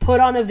put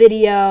on a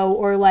video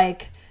or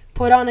like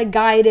put on a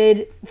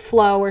guided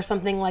flow or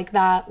something like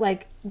that.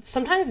 Like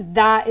sometimes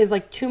that is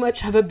like too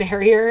much of a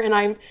barrier and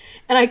I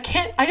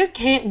just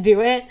can't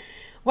do it.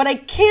 What I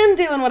can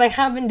do and what I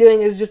have been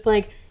doing is just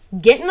like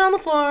getting on the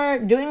floor,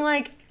 doing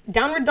like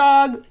downward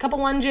dog, couple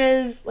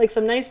lunges, like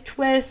some nice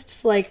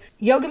twists, like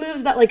yoga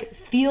moves that like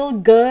feel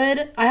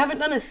good. I haven't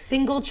done a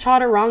single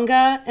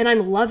chaturanga and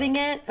I'm loving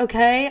it,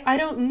 okay? I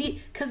don't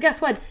need, because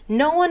guess what?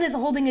 No one is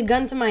holding a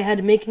gun to my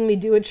head making me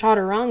do a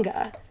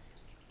chaturanga.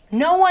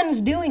 No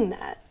one's doing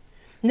that.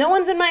 No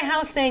one's in my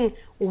house saying,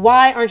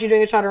 why aren't you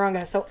doing a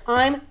chaturanga? So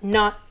I'm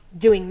not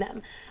doing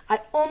them. I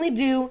only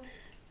do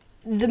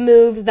the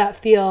moves that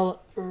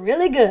feel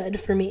really good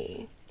for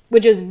me,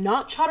 which is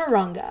not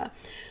chaturanga.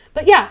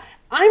 But yeah,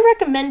 I'm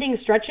recommending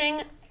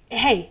stretching.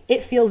 Hey,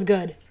 it feels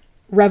good.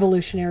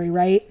 Revolutionary,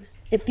 right?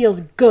 It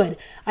feels good.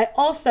 I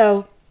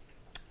also,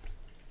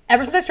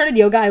 ever since I started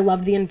yoga, I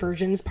loved the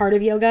inversions part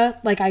of yoga.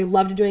 Like I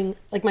loved doing,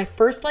 like my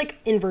first like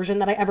inversion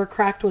that I ever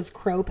cracked was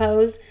crow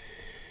pose.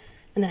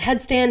 And then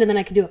headstand, and then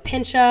I could do a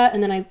pincha,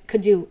 and then I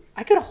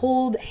could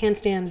hold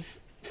handstands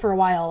for a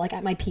while, like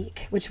at my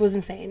peak, which was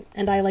insane.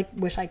 And I like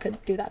wish I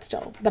could do that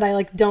still, but I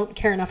like don't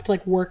care enough to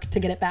like work to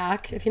get it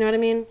back, if you know what I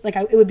mean. Like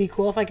it would be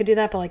cool if I could do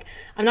that, but like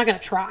I'm not gonna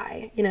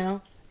try, you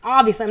know.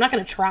 Obviously, I'm not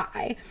gonna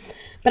try,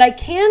 but I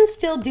can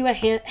still do a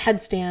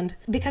headstand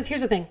because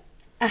here's the thing: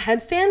 a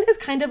headstand is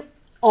kind of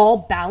all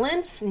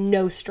balance,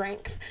 no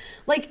strength.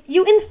 Like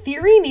you, in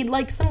theory, need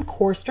like some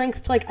core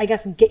strength to like I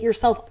guess get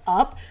yourself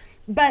up,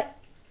 but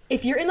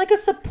if you're in like a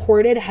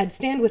supported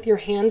headstand with your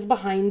hands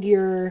behind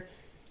your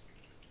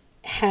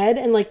head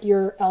and like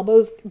your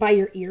elbows by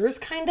your ears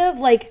kind of,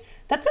 like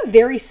that's a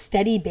very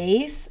steady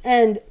base.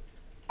 And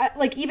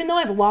like even though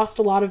I've lost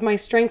a lot of my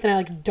strength and I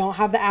like don't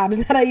have the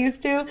abs that I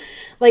used to,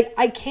 like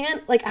I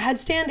can't, like a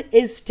headstand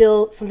is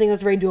still something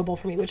that's very doable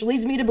for me, which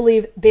leads me to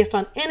believe, based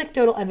on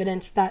anecdotal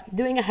evidence, that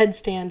doing a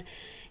headstand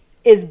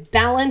is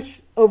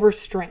balance over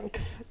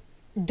strength.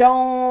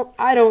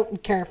 I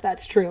don't care if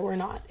that's true or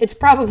not. It's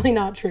probably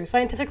not true.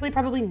 Scientifically,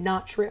 probably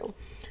not true.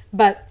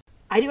 But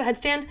I do a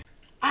headstand.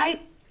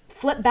 I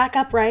flip back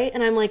upright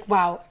and I'm like,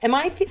 wow, am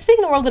I seeing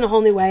the world in a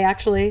whole new way,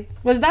 actually?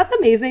 Was that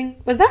amazing?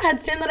 Was that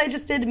headstand that I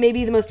just did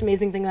maybe the most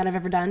amazing thing that I've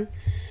ever done?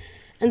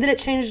 And did it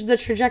change the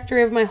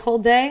trajectory of my whole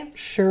day?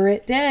 Sure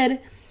it did.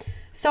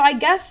 So I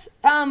guess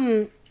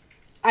I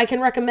can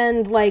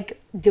recommend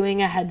like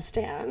doing a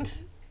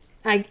headstand.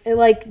 I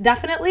like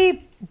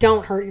definitely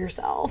don't hurt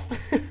yourself.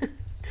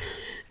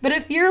 But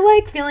if you're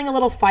like feeling a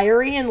little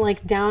fiery and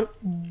like down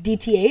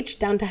DTH,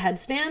 down to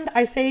headstand,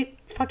 I say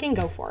fucking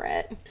go for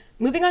it.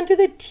 Moving on to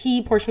the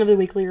T portion of the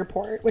weekly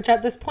report, which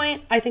at this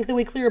point, I think the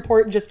weekly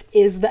report just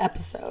is the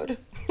episode.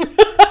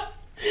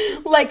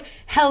 Like,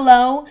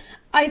 hello,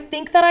 I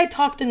think that I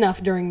talked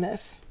enough during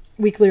this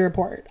weekly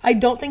report. I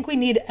don't think we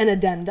need an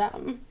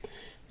addendum.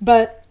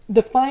 But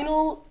the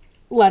final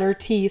letter,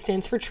 T,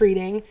 stands for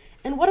treating.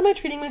 And what am I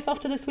treating myself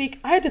to this week?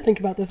 I had to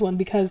think about this one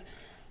because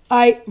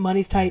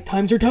money's tight,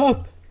 times are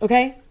tough,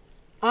 okay?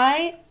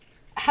 I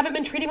haven't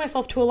been treating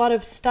myself to a lot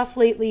of stuff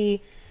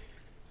lately,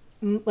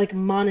 like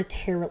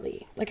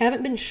monetarily. Like I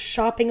haven't been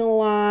shopping a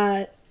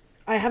lot.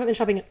 I haven't been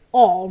shopping at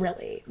all,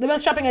 really. The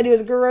most shopping I do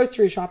is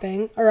grocery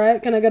shopping, all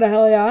right? Can I get a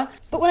hell yeah?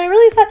 But when I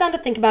really sat down to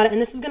think about it,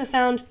 and this is going to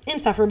sound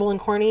insufferable and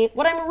corny,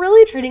 what I'm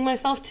really treating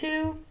myself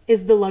to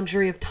is the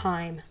luxury of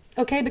time,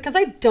 okay? Because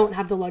I don't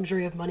have the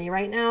luxury of money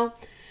right now,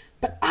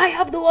 but I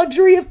have the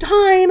luxury of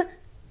time.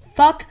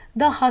 Fuck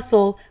the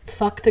hustle,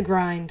 fuck the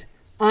grind.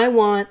 I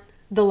want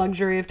the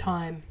luxury of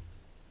time.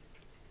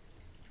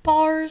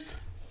 Bars.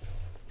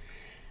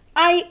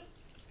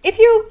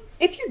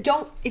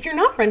 If you're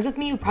not friends with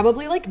me, you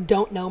probably like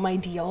don't know my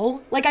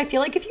deal. Like I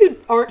feel like if you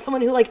aren't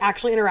someone who like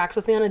actually interacts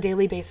with me on a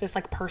daily basis,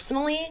 like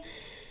personally,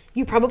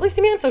 You probably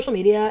see me on social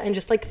media and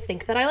just like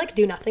think that I like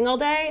do nothing all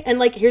day. And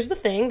like, here's the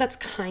thing, that's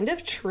kind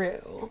of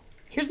true.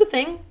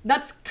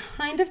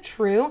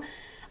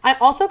 I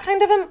also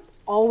kind of am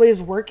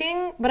always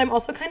working, but I'm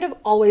also kind of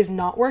always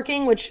not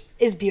working, which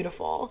is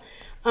beautiful.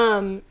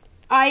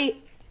 I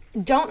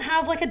don't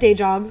have like a day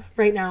job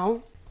right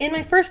now. In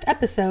my first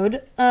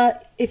episode,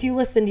 if you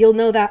listened, you'll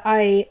know that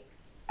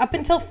up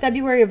until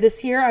February of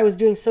this year, I was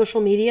doing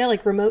social media,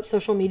 like remote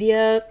social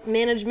media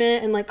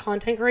management and like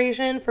content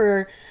creation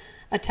for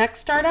a tech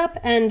startup.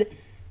 And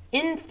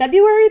in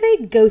February,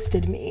 they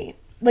ghosted me.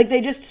 Like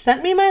they just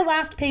sent me my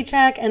last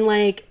paycheck and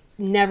like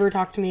never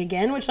talked to me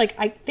again, which like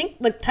I think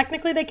like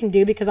technically they can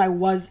do because I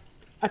was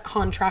a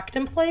contract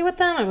employee with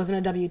them. I wasn't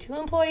a W-2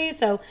 employee.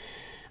 So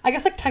I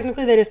guess like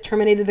technically they just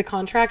terminated the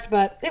contract,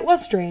 but it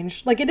was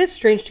strange. Like it is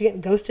strange to get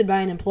ghosted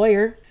by an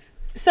employer.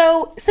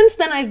 So since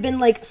then I've been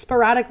like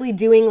sporadically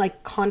doing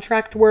like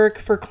contract work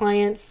for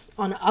clients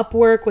on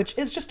Upwork, which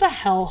is just a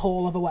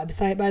hellhole of a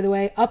website, by the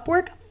way.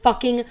 Upwork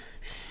fucking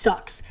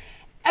sucks.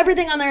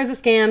 Everything on there is a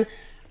scam.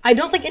 I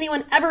don't think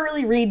anyone ever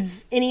really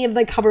reads any of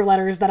the cover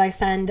letters that I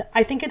send.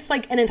 I think it's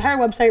like an entire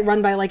website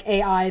run by like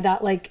AI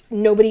that like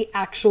nobody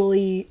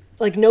actually,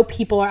 like no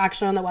people are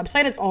actually on the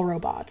website. It's all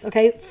robots.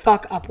 Okay.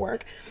 Fuck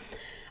Upwork.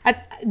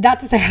 That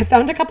to say, I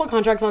found a couple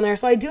contracts on there.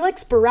 So I do like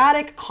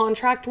sporadic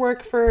contract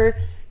work for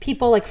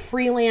people, like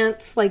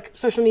freelance, like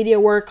social media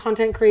work,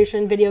 content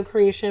creation, video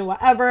creation,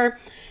 whatever.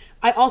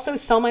 I also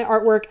sell my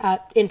artwork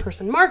at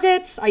in-person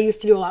markets. I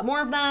used to do a lot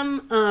more of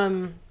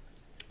them.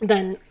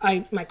 Then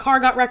my car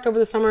got wrecked over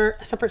the summer.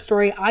 A separate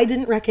story. I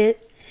didn't wreck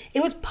it.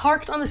 It was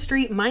parked on the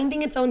street,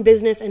 minding its own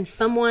business, and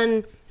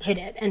someone hit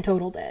it and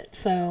totaled it.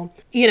 So,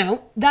 you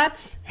know,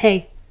 that's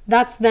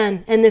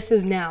then, and this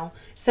is now.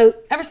 So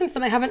ever since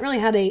then, I haven't really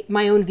had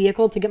my own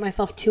vehicle to get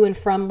myself to and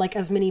from like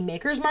as many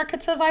makers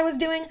markets as I was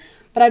doing,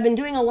 but I've been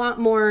doing a lot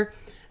more.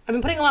 I've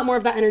been putting a lot more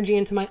of that energy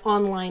into my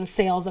online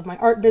sales of my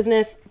art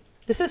business.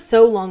 This is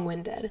so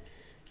long-winded,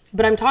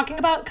 but I'm talking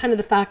about kind of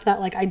the fact that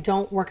like I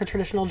don't work a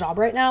traditional job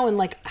right now and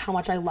like how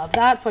much I love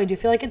that. So I do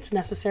feel like it's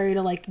necessary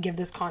to like give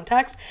this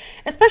context,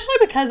 especially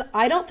because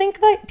I don't think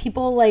that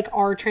people like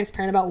are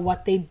transparent about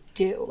what they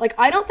do. Like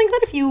I don't think that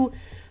if you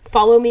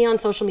follow me on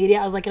social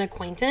media as like an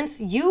acquaintance,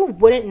 you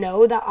wouldn't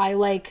know that I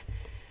like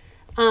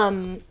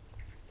have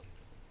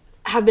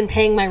been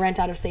paying my rent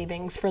out of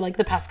savings for like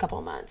the past couple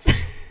of months.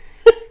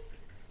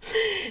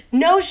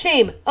 No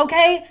shame,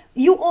 okay?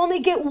 You only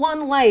get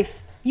one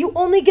life.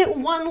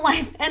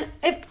 And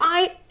if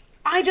I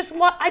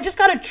just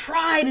gotta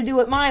try to do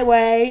it my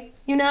way,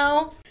 you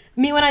know?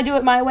 Me when I do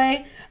it my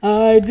way,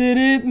 I did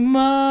it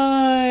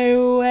my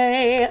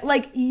way.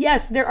 Like,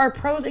 yes, there are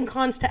pros and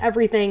cons to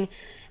everything.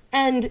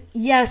 And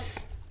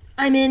yes,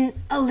 I'm in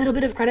a little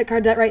bit of credit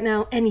card debt right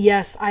now. And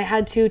yes, I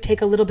had to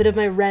take a little bit of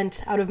my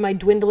rent out of my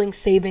dwindling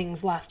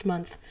savings last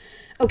month.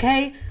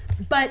 Okay?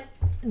 But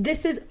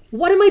this is,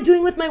 what am I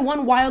doing with my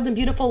one wild and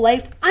beautiful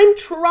life? I'm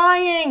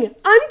trying.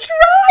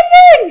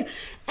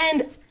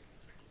 And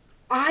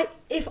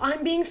if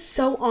I'm being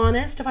so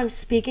honest, if I'm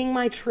speaking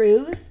my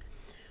truth,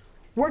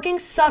 working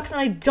sucks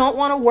and I don't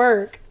want to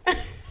work.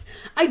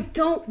 I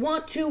don't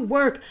want to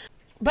work.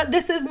 But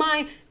this is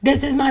my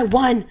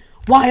one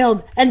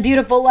wild and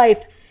beautiful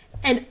life.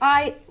 And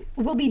I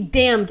will be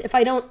damned if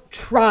I don't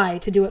try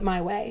to do it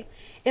my way.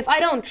 If I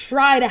don't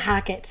try to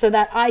hack it so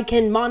that I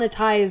can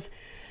monetize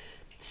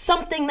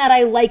something that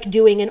I like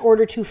doing in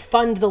order to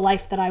fund the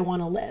life that I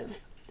want to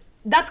live.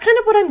 That's kind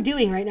of what I'm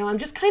doing right now. I'm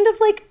just kind of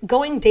like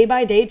going day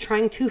by day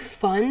trying to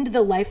fund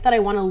the life that I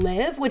want to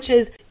live, which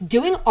is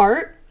doing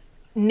art,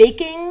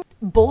 making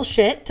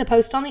bullshit to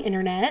post on the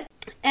internet,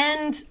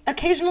 and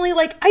occasionally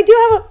like I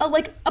do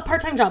have a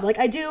part-time job. Like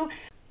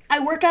I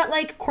work at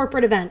like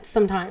corporate events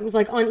sometimes,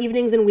 like on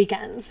evenings and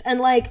weekends. And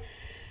like,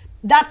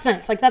 that's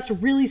nice. Like that's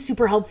really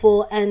super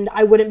helpful. And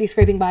I wouldn't be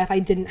scraping by if I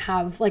didn't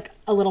have like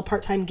a little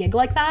part-time gig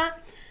like that.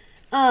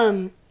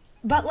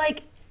 But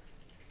like,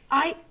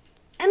 I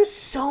am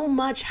so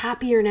much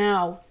happier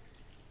now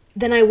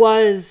than I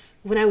was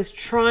when I was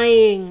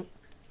trying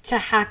to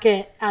hack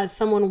it as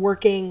someone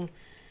working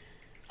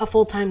a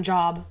full-time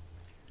job.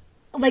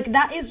 Like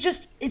that is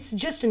just, it's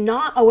just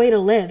not a way to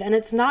live. And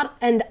it's not,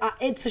 and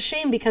it's a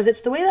shame because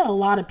it's the way that a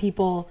lot of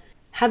people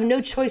have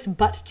no choice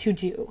but to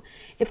do.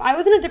 If I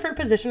was in a different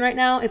position right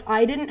now, if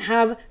I didn't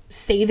have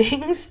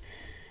savings,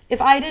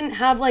 if I didn't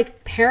have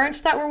like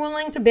parents that were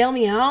willing to bail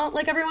me out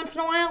like every once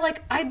in a while,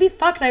 like I'd be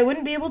fucked. I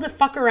wouldn't be able to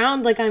fuck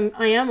around like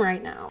I am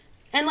right now.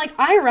 And like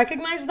I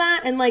recognize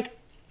that, and like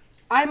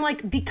I'm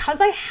like,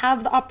 because I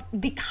have the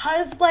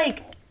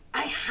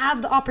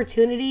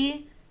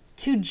opportunity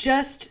to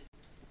just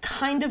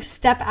kind of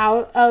step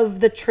out of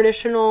the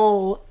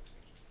traditional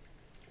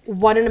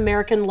what an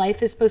American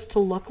life is supposed to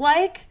look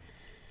like,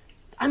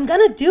 I'm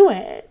gonna do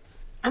it.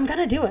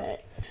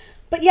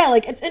 But yeah,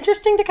 like it's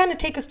interesting to kind of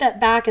take a step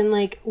back and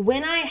like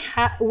when I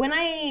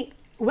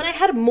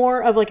had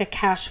more of like a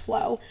cash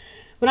flow,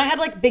 when I had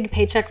like big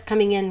paychecks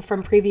coming in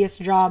from previous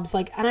jobs,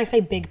 like, and I say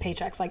big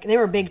paychecks, like they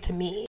were big to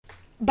me,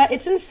 but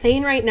it's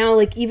insane right now.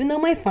 Like even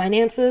though my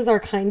finances are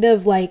kind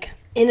of like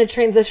in a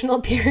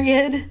transitional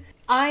period.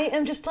 I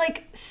am just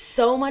like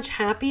so much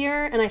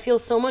happier, and I feel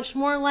so much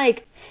more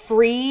like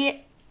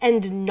free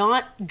and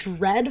not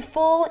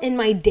dreadful in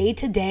my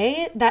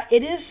day-to-day that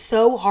it is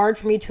so hard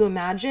for me to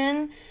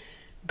imagine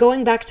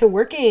going back to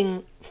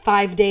working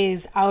 5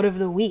 days out of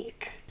the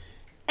week.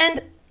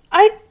 And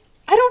I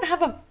don't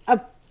have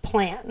a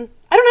plan.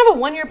 I don't have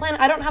a 1-year plan.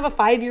 I don't have a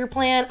 5-year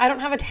plan. I don't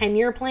have a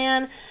 10-year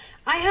plan.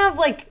 I have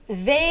like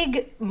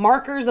vague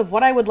markers of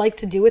what I would like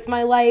to do with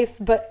my life.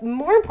 But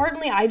more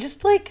importantly, I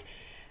just like,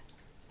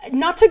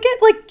 not to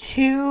get like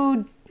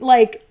too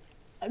like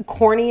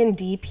corny and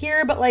deep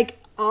here, but like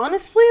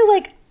honestly,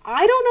 like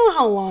I don't know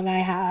how long I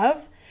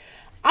have.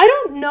 I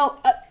don't know.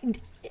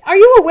 Are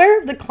you aware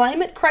of the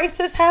climate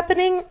crisis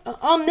happening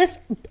on this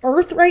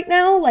earth right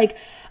now? Like,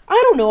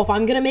 I don't know if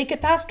I'm going to make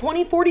it past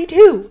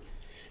 2042.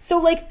 So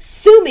like,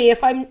 sue me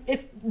if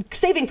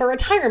saving for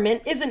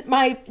retirement isn't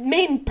my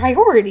main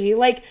priority.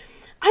 Like,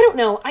 I don't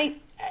know. I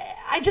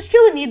just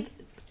feel the need.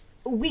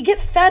 We get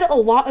fed a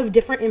lot of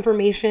different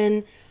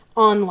information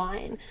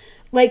online.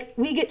 Like,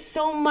 we get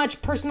so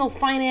much personal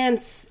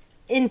finance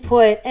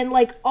input and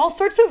like all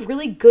sorts of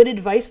really good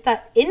advice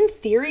that in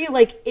theory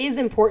like is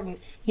important.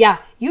 Yeah,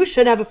 you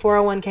should have a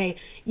 401k.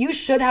 You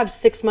should have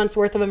 6 months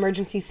worth of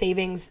emergency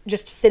savings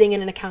just sitting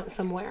in an account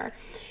somewhere.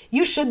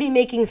 You should be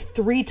making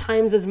 3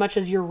 times as much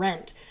as your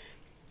rent.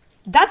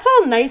 That's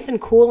all nice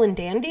and cool and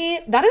dandy.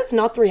 That is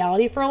not the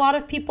reality for a lot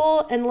of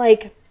people. And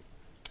like,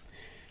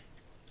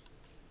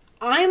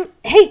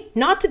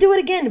 not to do it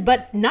again,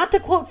 but not to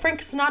quote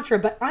Frank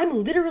Sinatra, but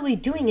I'm literally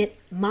doing it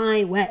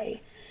my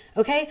way.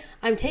 Okay?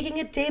 I'm taking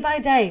it day by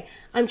day.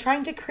 I'm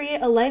trying to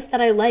create a life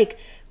that I like,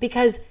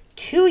 because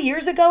 2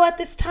 years ago at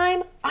this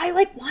time, I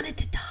like wanted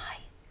to die.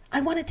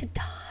 I wanted to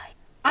die.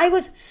 I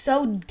was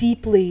so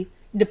deeply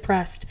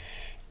depressed.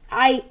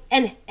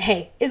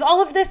 Is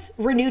all of this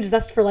renewed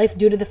zest for life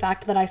due to the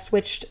fact that I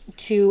switched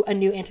to a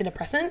new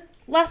antidepressant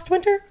last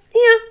winter?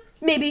 Yeah,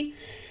 maybe.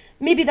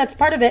 Maybe that's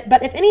part of it.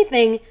 But if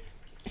anything,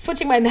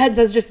 switching my meds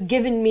has just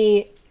given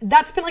me,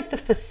 that's been like the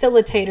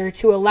facilitator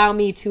to allow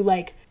me to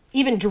like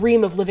even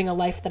dream of living a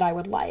life that I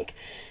would like.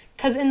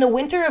 Because in the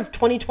winter of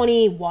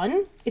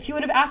 2021, if you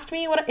would have asked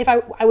me if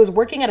I was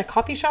working at a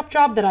coffee shop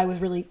job that I was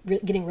really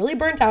getting really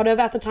burnt out of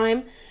at the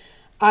time,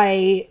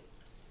 I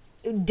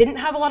didn't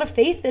have a lot of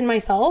faith in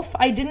myself.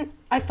 I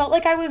felt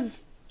like I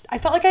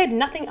had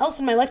nothing else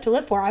in my life to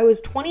live for. I was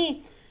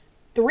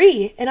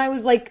 23 and I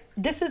was like,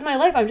 this is my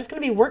life. I'm just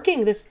going to be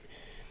working this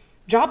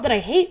job that I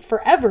hate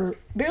forever,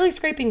 barely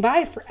scraping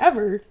by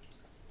forever.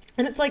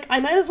 And it's like, I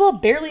might as well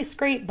barely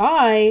scrape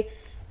by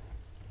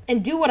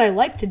and do what I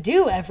like to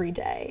do every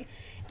day.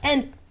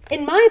 And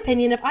in my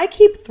opinion, if I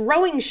keep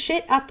throwing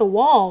shit at the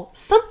wall,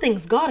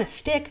 something's gotta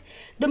stick.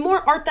 The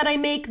more art that I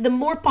make, the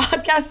more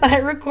podcasts that I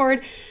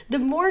record, the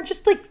more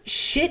just like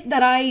shit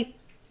that I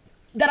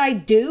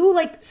do,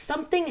 like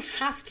something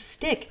has to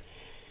stick.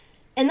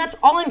 And that's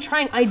all I'm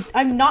trying.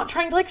 I'm not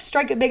trying to like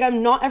strike it big.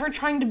 I'm not ever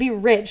trying to be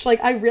rich.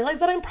 Like, I realize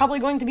that I'm probably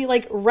going to be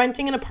like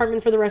renting an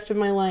apartment for the rest of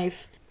my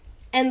life.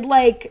 And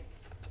like,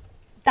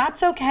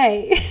 that's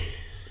okay.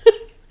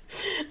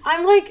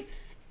 I'm like,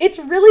 it's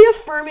really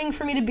affirming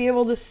for me to be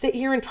able to sit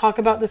here and talk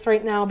about this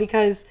right now,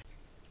 because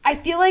I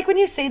feel like when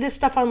you say this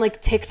stuff on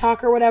like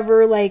TikTok or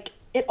whatever, like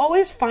it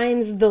always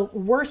finds the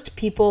worst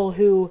people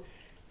who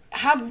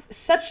have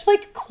such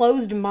like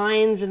closed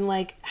minds and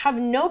like have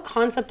no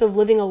concept of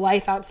living a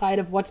life outside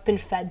of what's been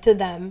fed to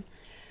them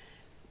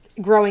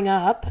growing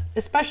up,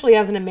 especially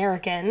as an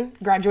American.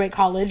 Graduate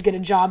college, get a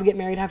job, get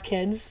married, have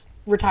kids,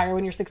 retire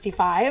when you're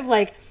 65.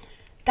 Like,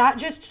 that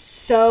just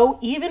so,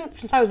 even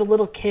since I was a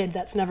little kid,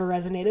 that's never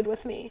resonated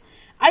with me.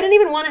 I didn't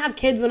even want to have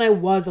kids when I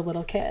was a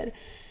little kid.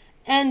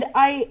 And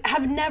I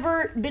have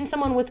never been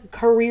someone with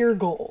career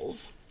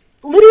goals.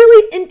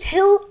 Literally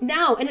until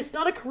now. And it's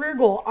not a career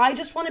goal. I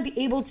just want to be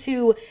able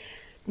to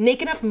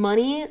make enough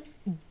money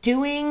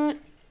doing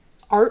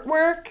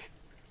artwork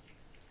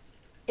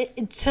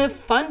to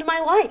fund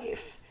my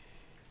life.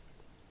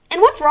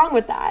 And what's wrong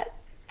with that?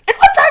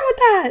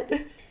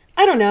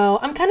 I don't know.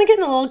 I'm kind of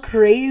getting a little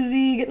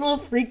crazy, getting a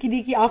little freaky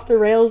deaky off the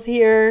rails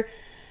here.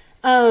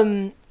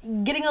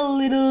 Getting a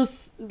little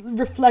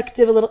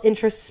reflective, a little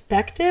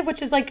introspective,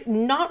 which is like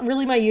not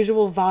really my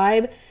usual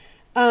vibe.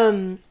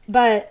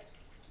 But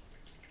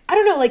I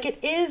don't know, like it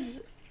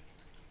is,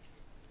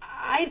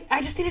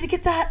 I just needed to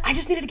get that. I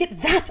just needed to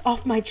get that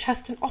off my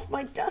chest and off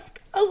my desk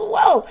as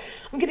well.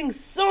 I'm getting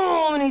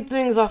so many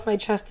things off my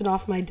chest and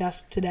off my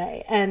desk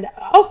today. And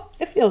oh,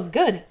 it feels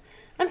good.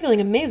 I'm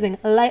feeling amazing.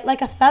 Light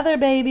like a feather,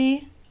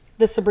 baby.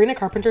 The Sabrina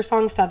Carpenter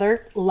song,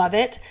 Feather. Love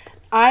it.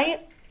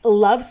 I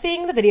love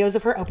seeing the videos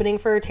of her opening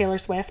for Taylor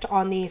Swift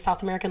on the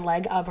South American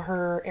leg of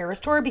her Eras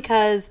tour,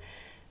 because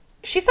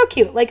she's so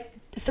cute. Like,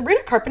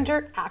 Sabrina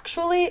Carpenter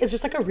actually is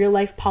just like a real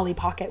life Polly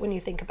Pocket when you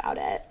think about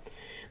it.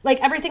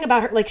 Like, everything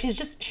about her, like,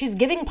 she's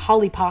giving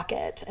Polly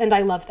Pocket, and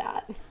I love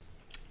that.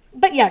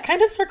 But yeah,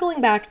 kind of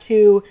circling back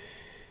to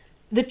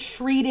the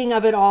treating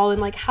of it all, and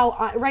like how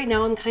right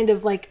now I'm kind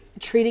of like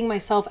treating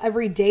myself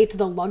every day to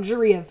the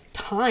luxury of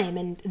time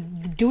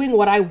and doing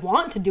what I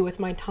want to do with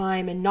my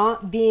time and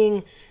not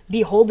being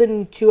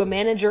beholden to a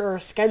manager or a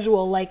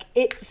schedule. Like,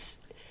 it's,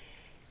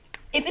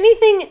 if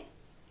anything,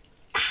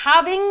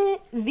 having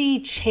the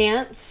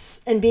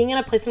chance and being in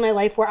a place in my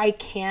life where I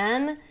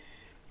can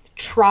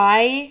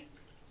try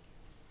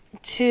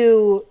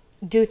to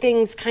do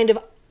things kind of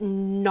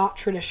not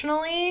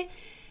traditionally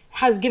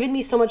has given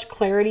me so much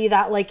clarity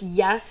that, like,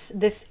 yes,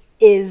 this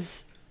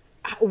is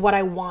what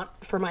I want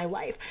for my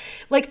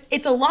life. Like,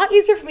 it's a lot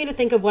easier for me to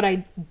think of what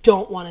I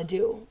don't want to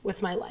do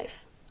with my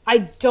life. I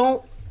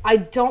don't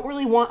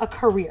really want a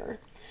career.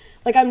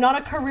 Like, I'm not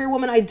a career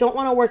woman. I don't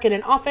want to work in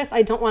an office.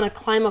 I don't want to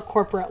climb a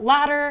corporate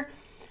ladder.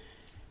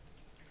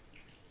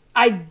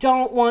 I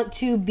don't want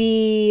to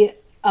be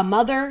a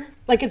mother.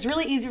 Like, it's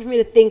really easy for me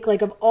to think,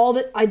 like, of all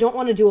that. I don't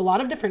want to do a lot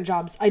of different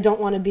jobs. I don't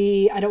want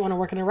to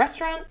work in a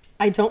restaurant.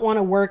 I don't want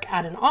to work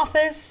at an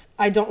office.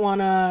 I don't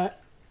want to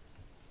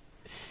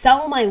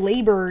sell my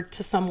labor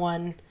to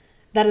someone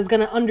that is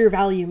going to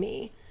undervalue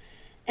me.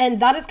 And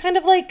that is kind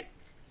of like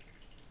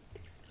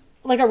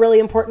a really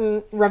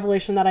important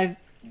revelation that I've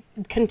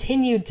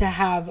continued to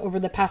have over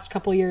the past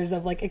couple years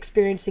of, like,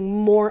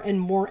 experiencing more and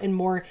more and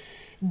more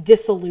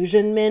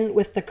disillusionment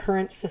with the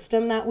current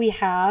system that we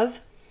have.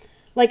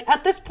 Like,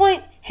 at this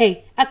point,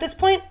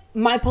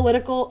 my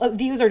political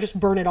views are just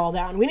burn it all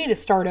down. We need to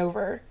start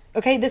over.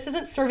 Okay? This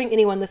isn't serving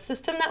anyone. The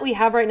system that we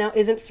have right now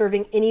isn't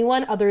serving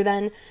anyone other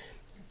than,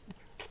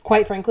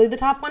 quite frankly, the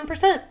top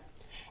 1%.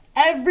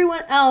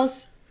 Everyone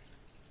else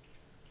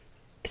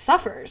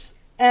suffers.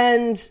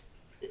 And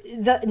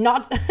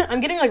I'm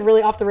getting, like,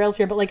 really off the rails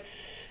here, but, like,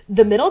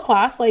 the middle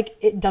class, like,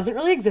 it doesn't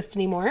really exist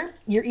anymore.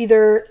 You're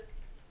either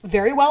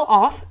very well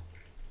off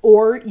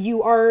or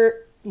you are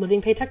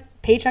living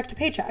paycheck to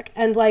paycheck.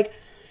 And, like,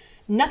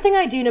 nothing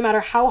I do, no matter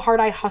how hard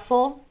I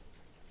hustle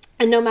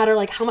and no matter,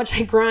 like, how much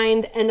I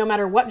grind and no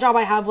matter what job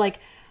I have, like,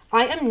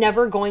 I am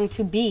never going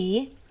to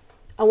be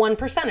a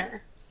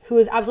 1%er who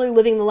is absolutely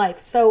living the life.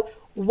 So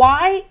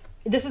why,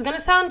 this is going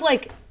to sound,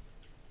 like,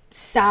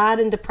 sad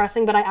and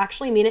depressing, but I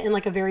actually mean it in,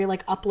 like, a very,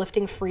 like,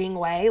 uplifting, freeing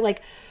way.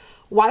 Like,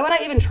 why would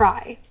I even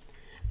try?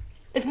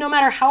 If no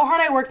matter how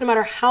hard I work, no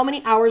matter how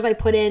many hours I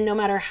put in, no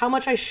matter how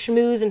much I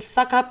schmooze and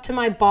suck up to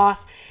my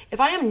boss,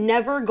 if I am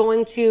never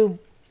going to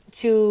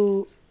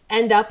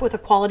end up with a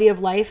quality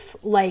of life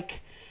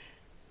like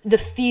the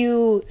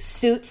few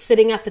suits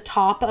sitting at the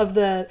top of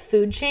the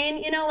food chain,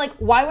 you know, like,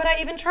 why would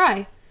I even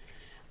try?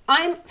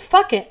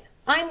 Fuck it.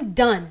 I'm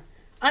done.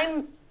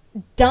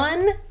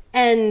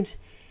 And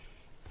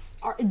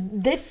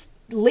this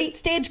late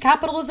stage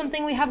capitalism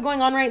thing we have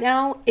going on right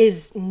now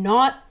is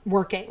not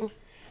working.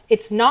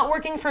 It's not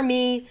working for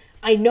me.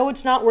 I know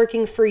it's not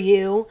working for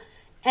you.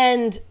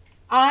 And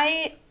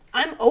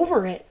I'm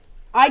over it.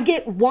 I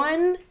get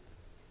one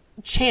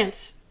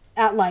chance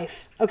at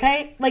life,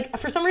 okay? Like,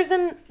 for some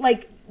reason,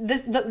 like,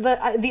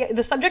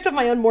 the subject of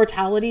my own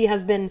mortality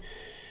has been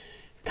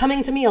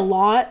coming to me a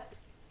lot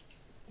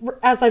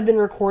as I've been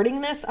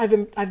recording this. I've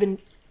been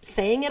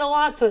saying it a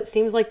lot, so it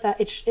seems like that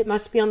it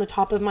must be on the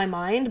top of my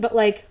mind. But,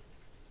 like,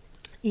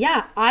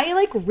 yeah, I,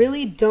 like,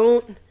 really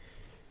don't.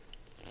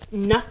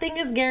 Nothing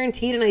is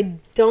guaranteed, and I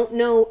don't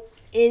know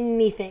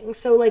anything.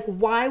 So, like,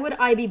 why would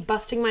I be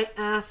busting my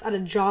ass at a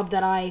job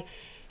that I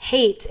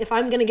hate if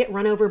I'm gonna get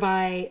run over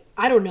by,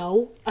 I don't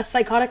know, a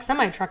psychotic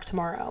semi-truck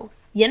tomorrow?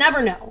 You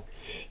never know.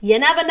 You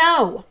never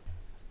know.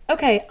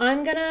 Okay,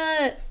 I'm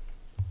gonna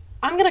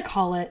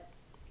call it.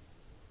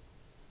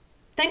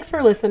 Thanks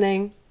for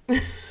listening.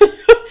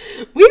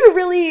 We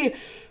really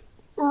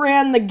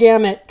ran the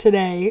gamut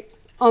today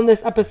on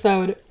this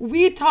episode.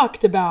 We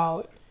talked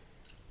about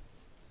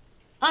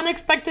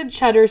unexpected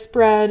cheddar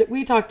spread.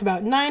 We talked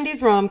about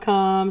 90s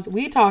rom-coms.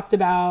 We talked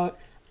about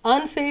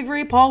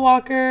unsavory Paul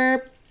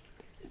Walker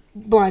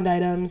blind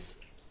items.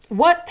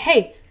 What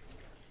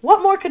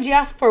more could you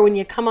ask for when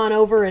you come on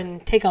over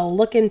and take a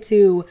look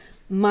into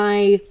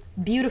my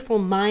beautiful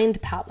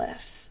mind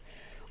palace?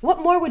 What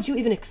more would you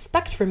even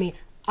expect from me?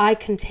 I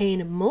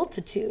contain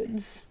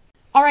multitudes.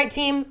 All right,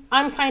 team,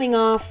 I'm signing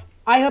off.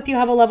 I hope you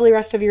have a lovely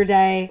rest of your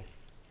day.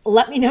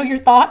 Let me know your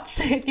thoughts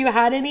if you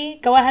had any.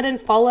 Go ahead and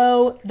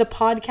follow the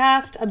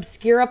podcast,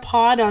 Obscura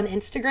Pod, on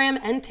Instagram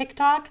and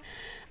TikTok.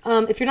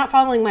 If you're not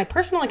following my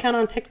personal account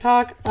on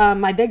TikTok,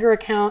 my bigger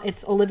account,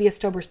 it's Olivia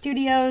Stober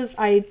Studios.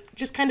 I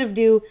just kind of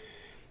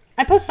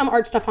I post some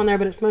art stuff on there,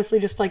 but it's mostly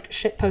just, like,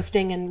 shit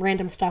posting and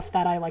random stuff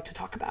that I like to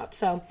talk about.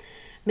 So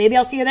maybe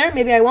I'll see you there.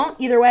 Maybe I won't.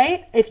 Either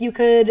way, if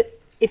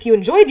you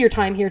enjoyed your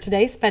time here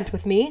today spent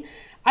with me,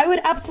 I would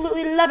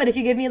absolutely love it if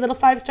you give me a little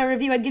 5-star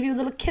review. I'd give you a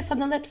little kiss on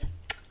the lips.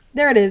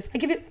 There it is. I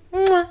give you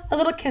a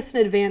little kiss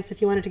in advance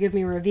if you wanted to give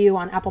me a review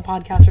on Apple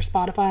Podcasts or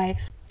Spotify.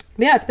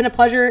 But yeah, it's been a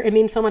pleasure. It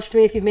means so much to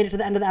me if you've made it to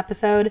the end of the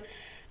episode.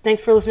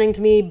 Thanks for listening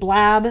to me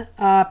blab.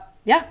 Yeah,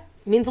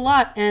 it means a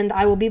lot. And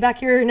I will be back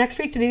here next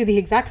week to do the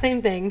exact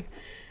same thing.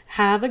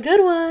 Have a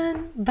good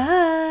one.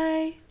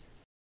 Bye.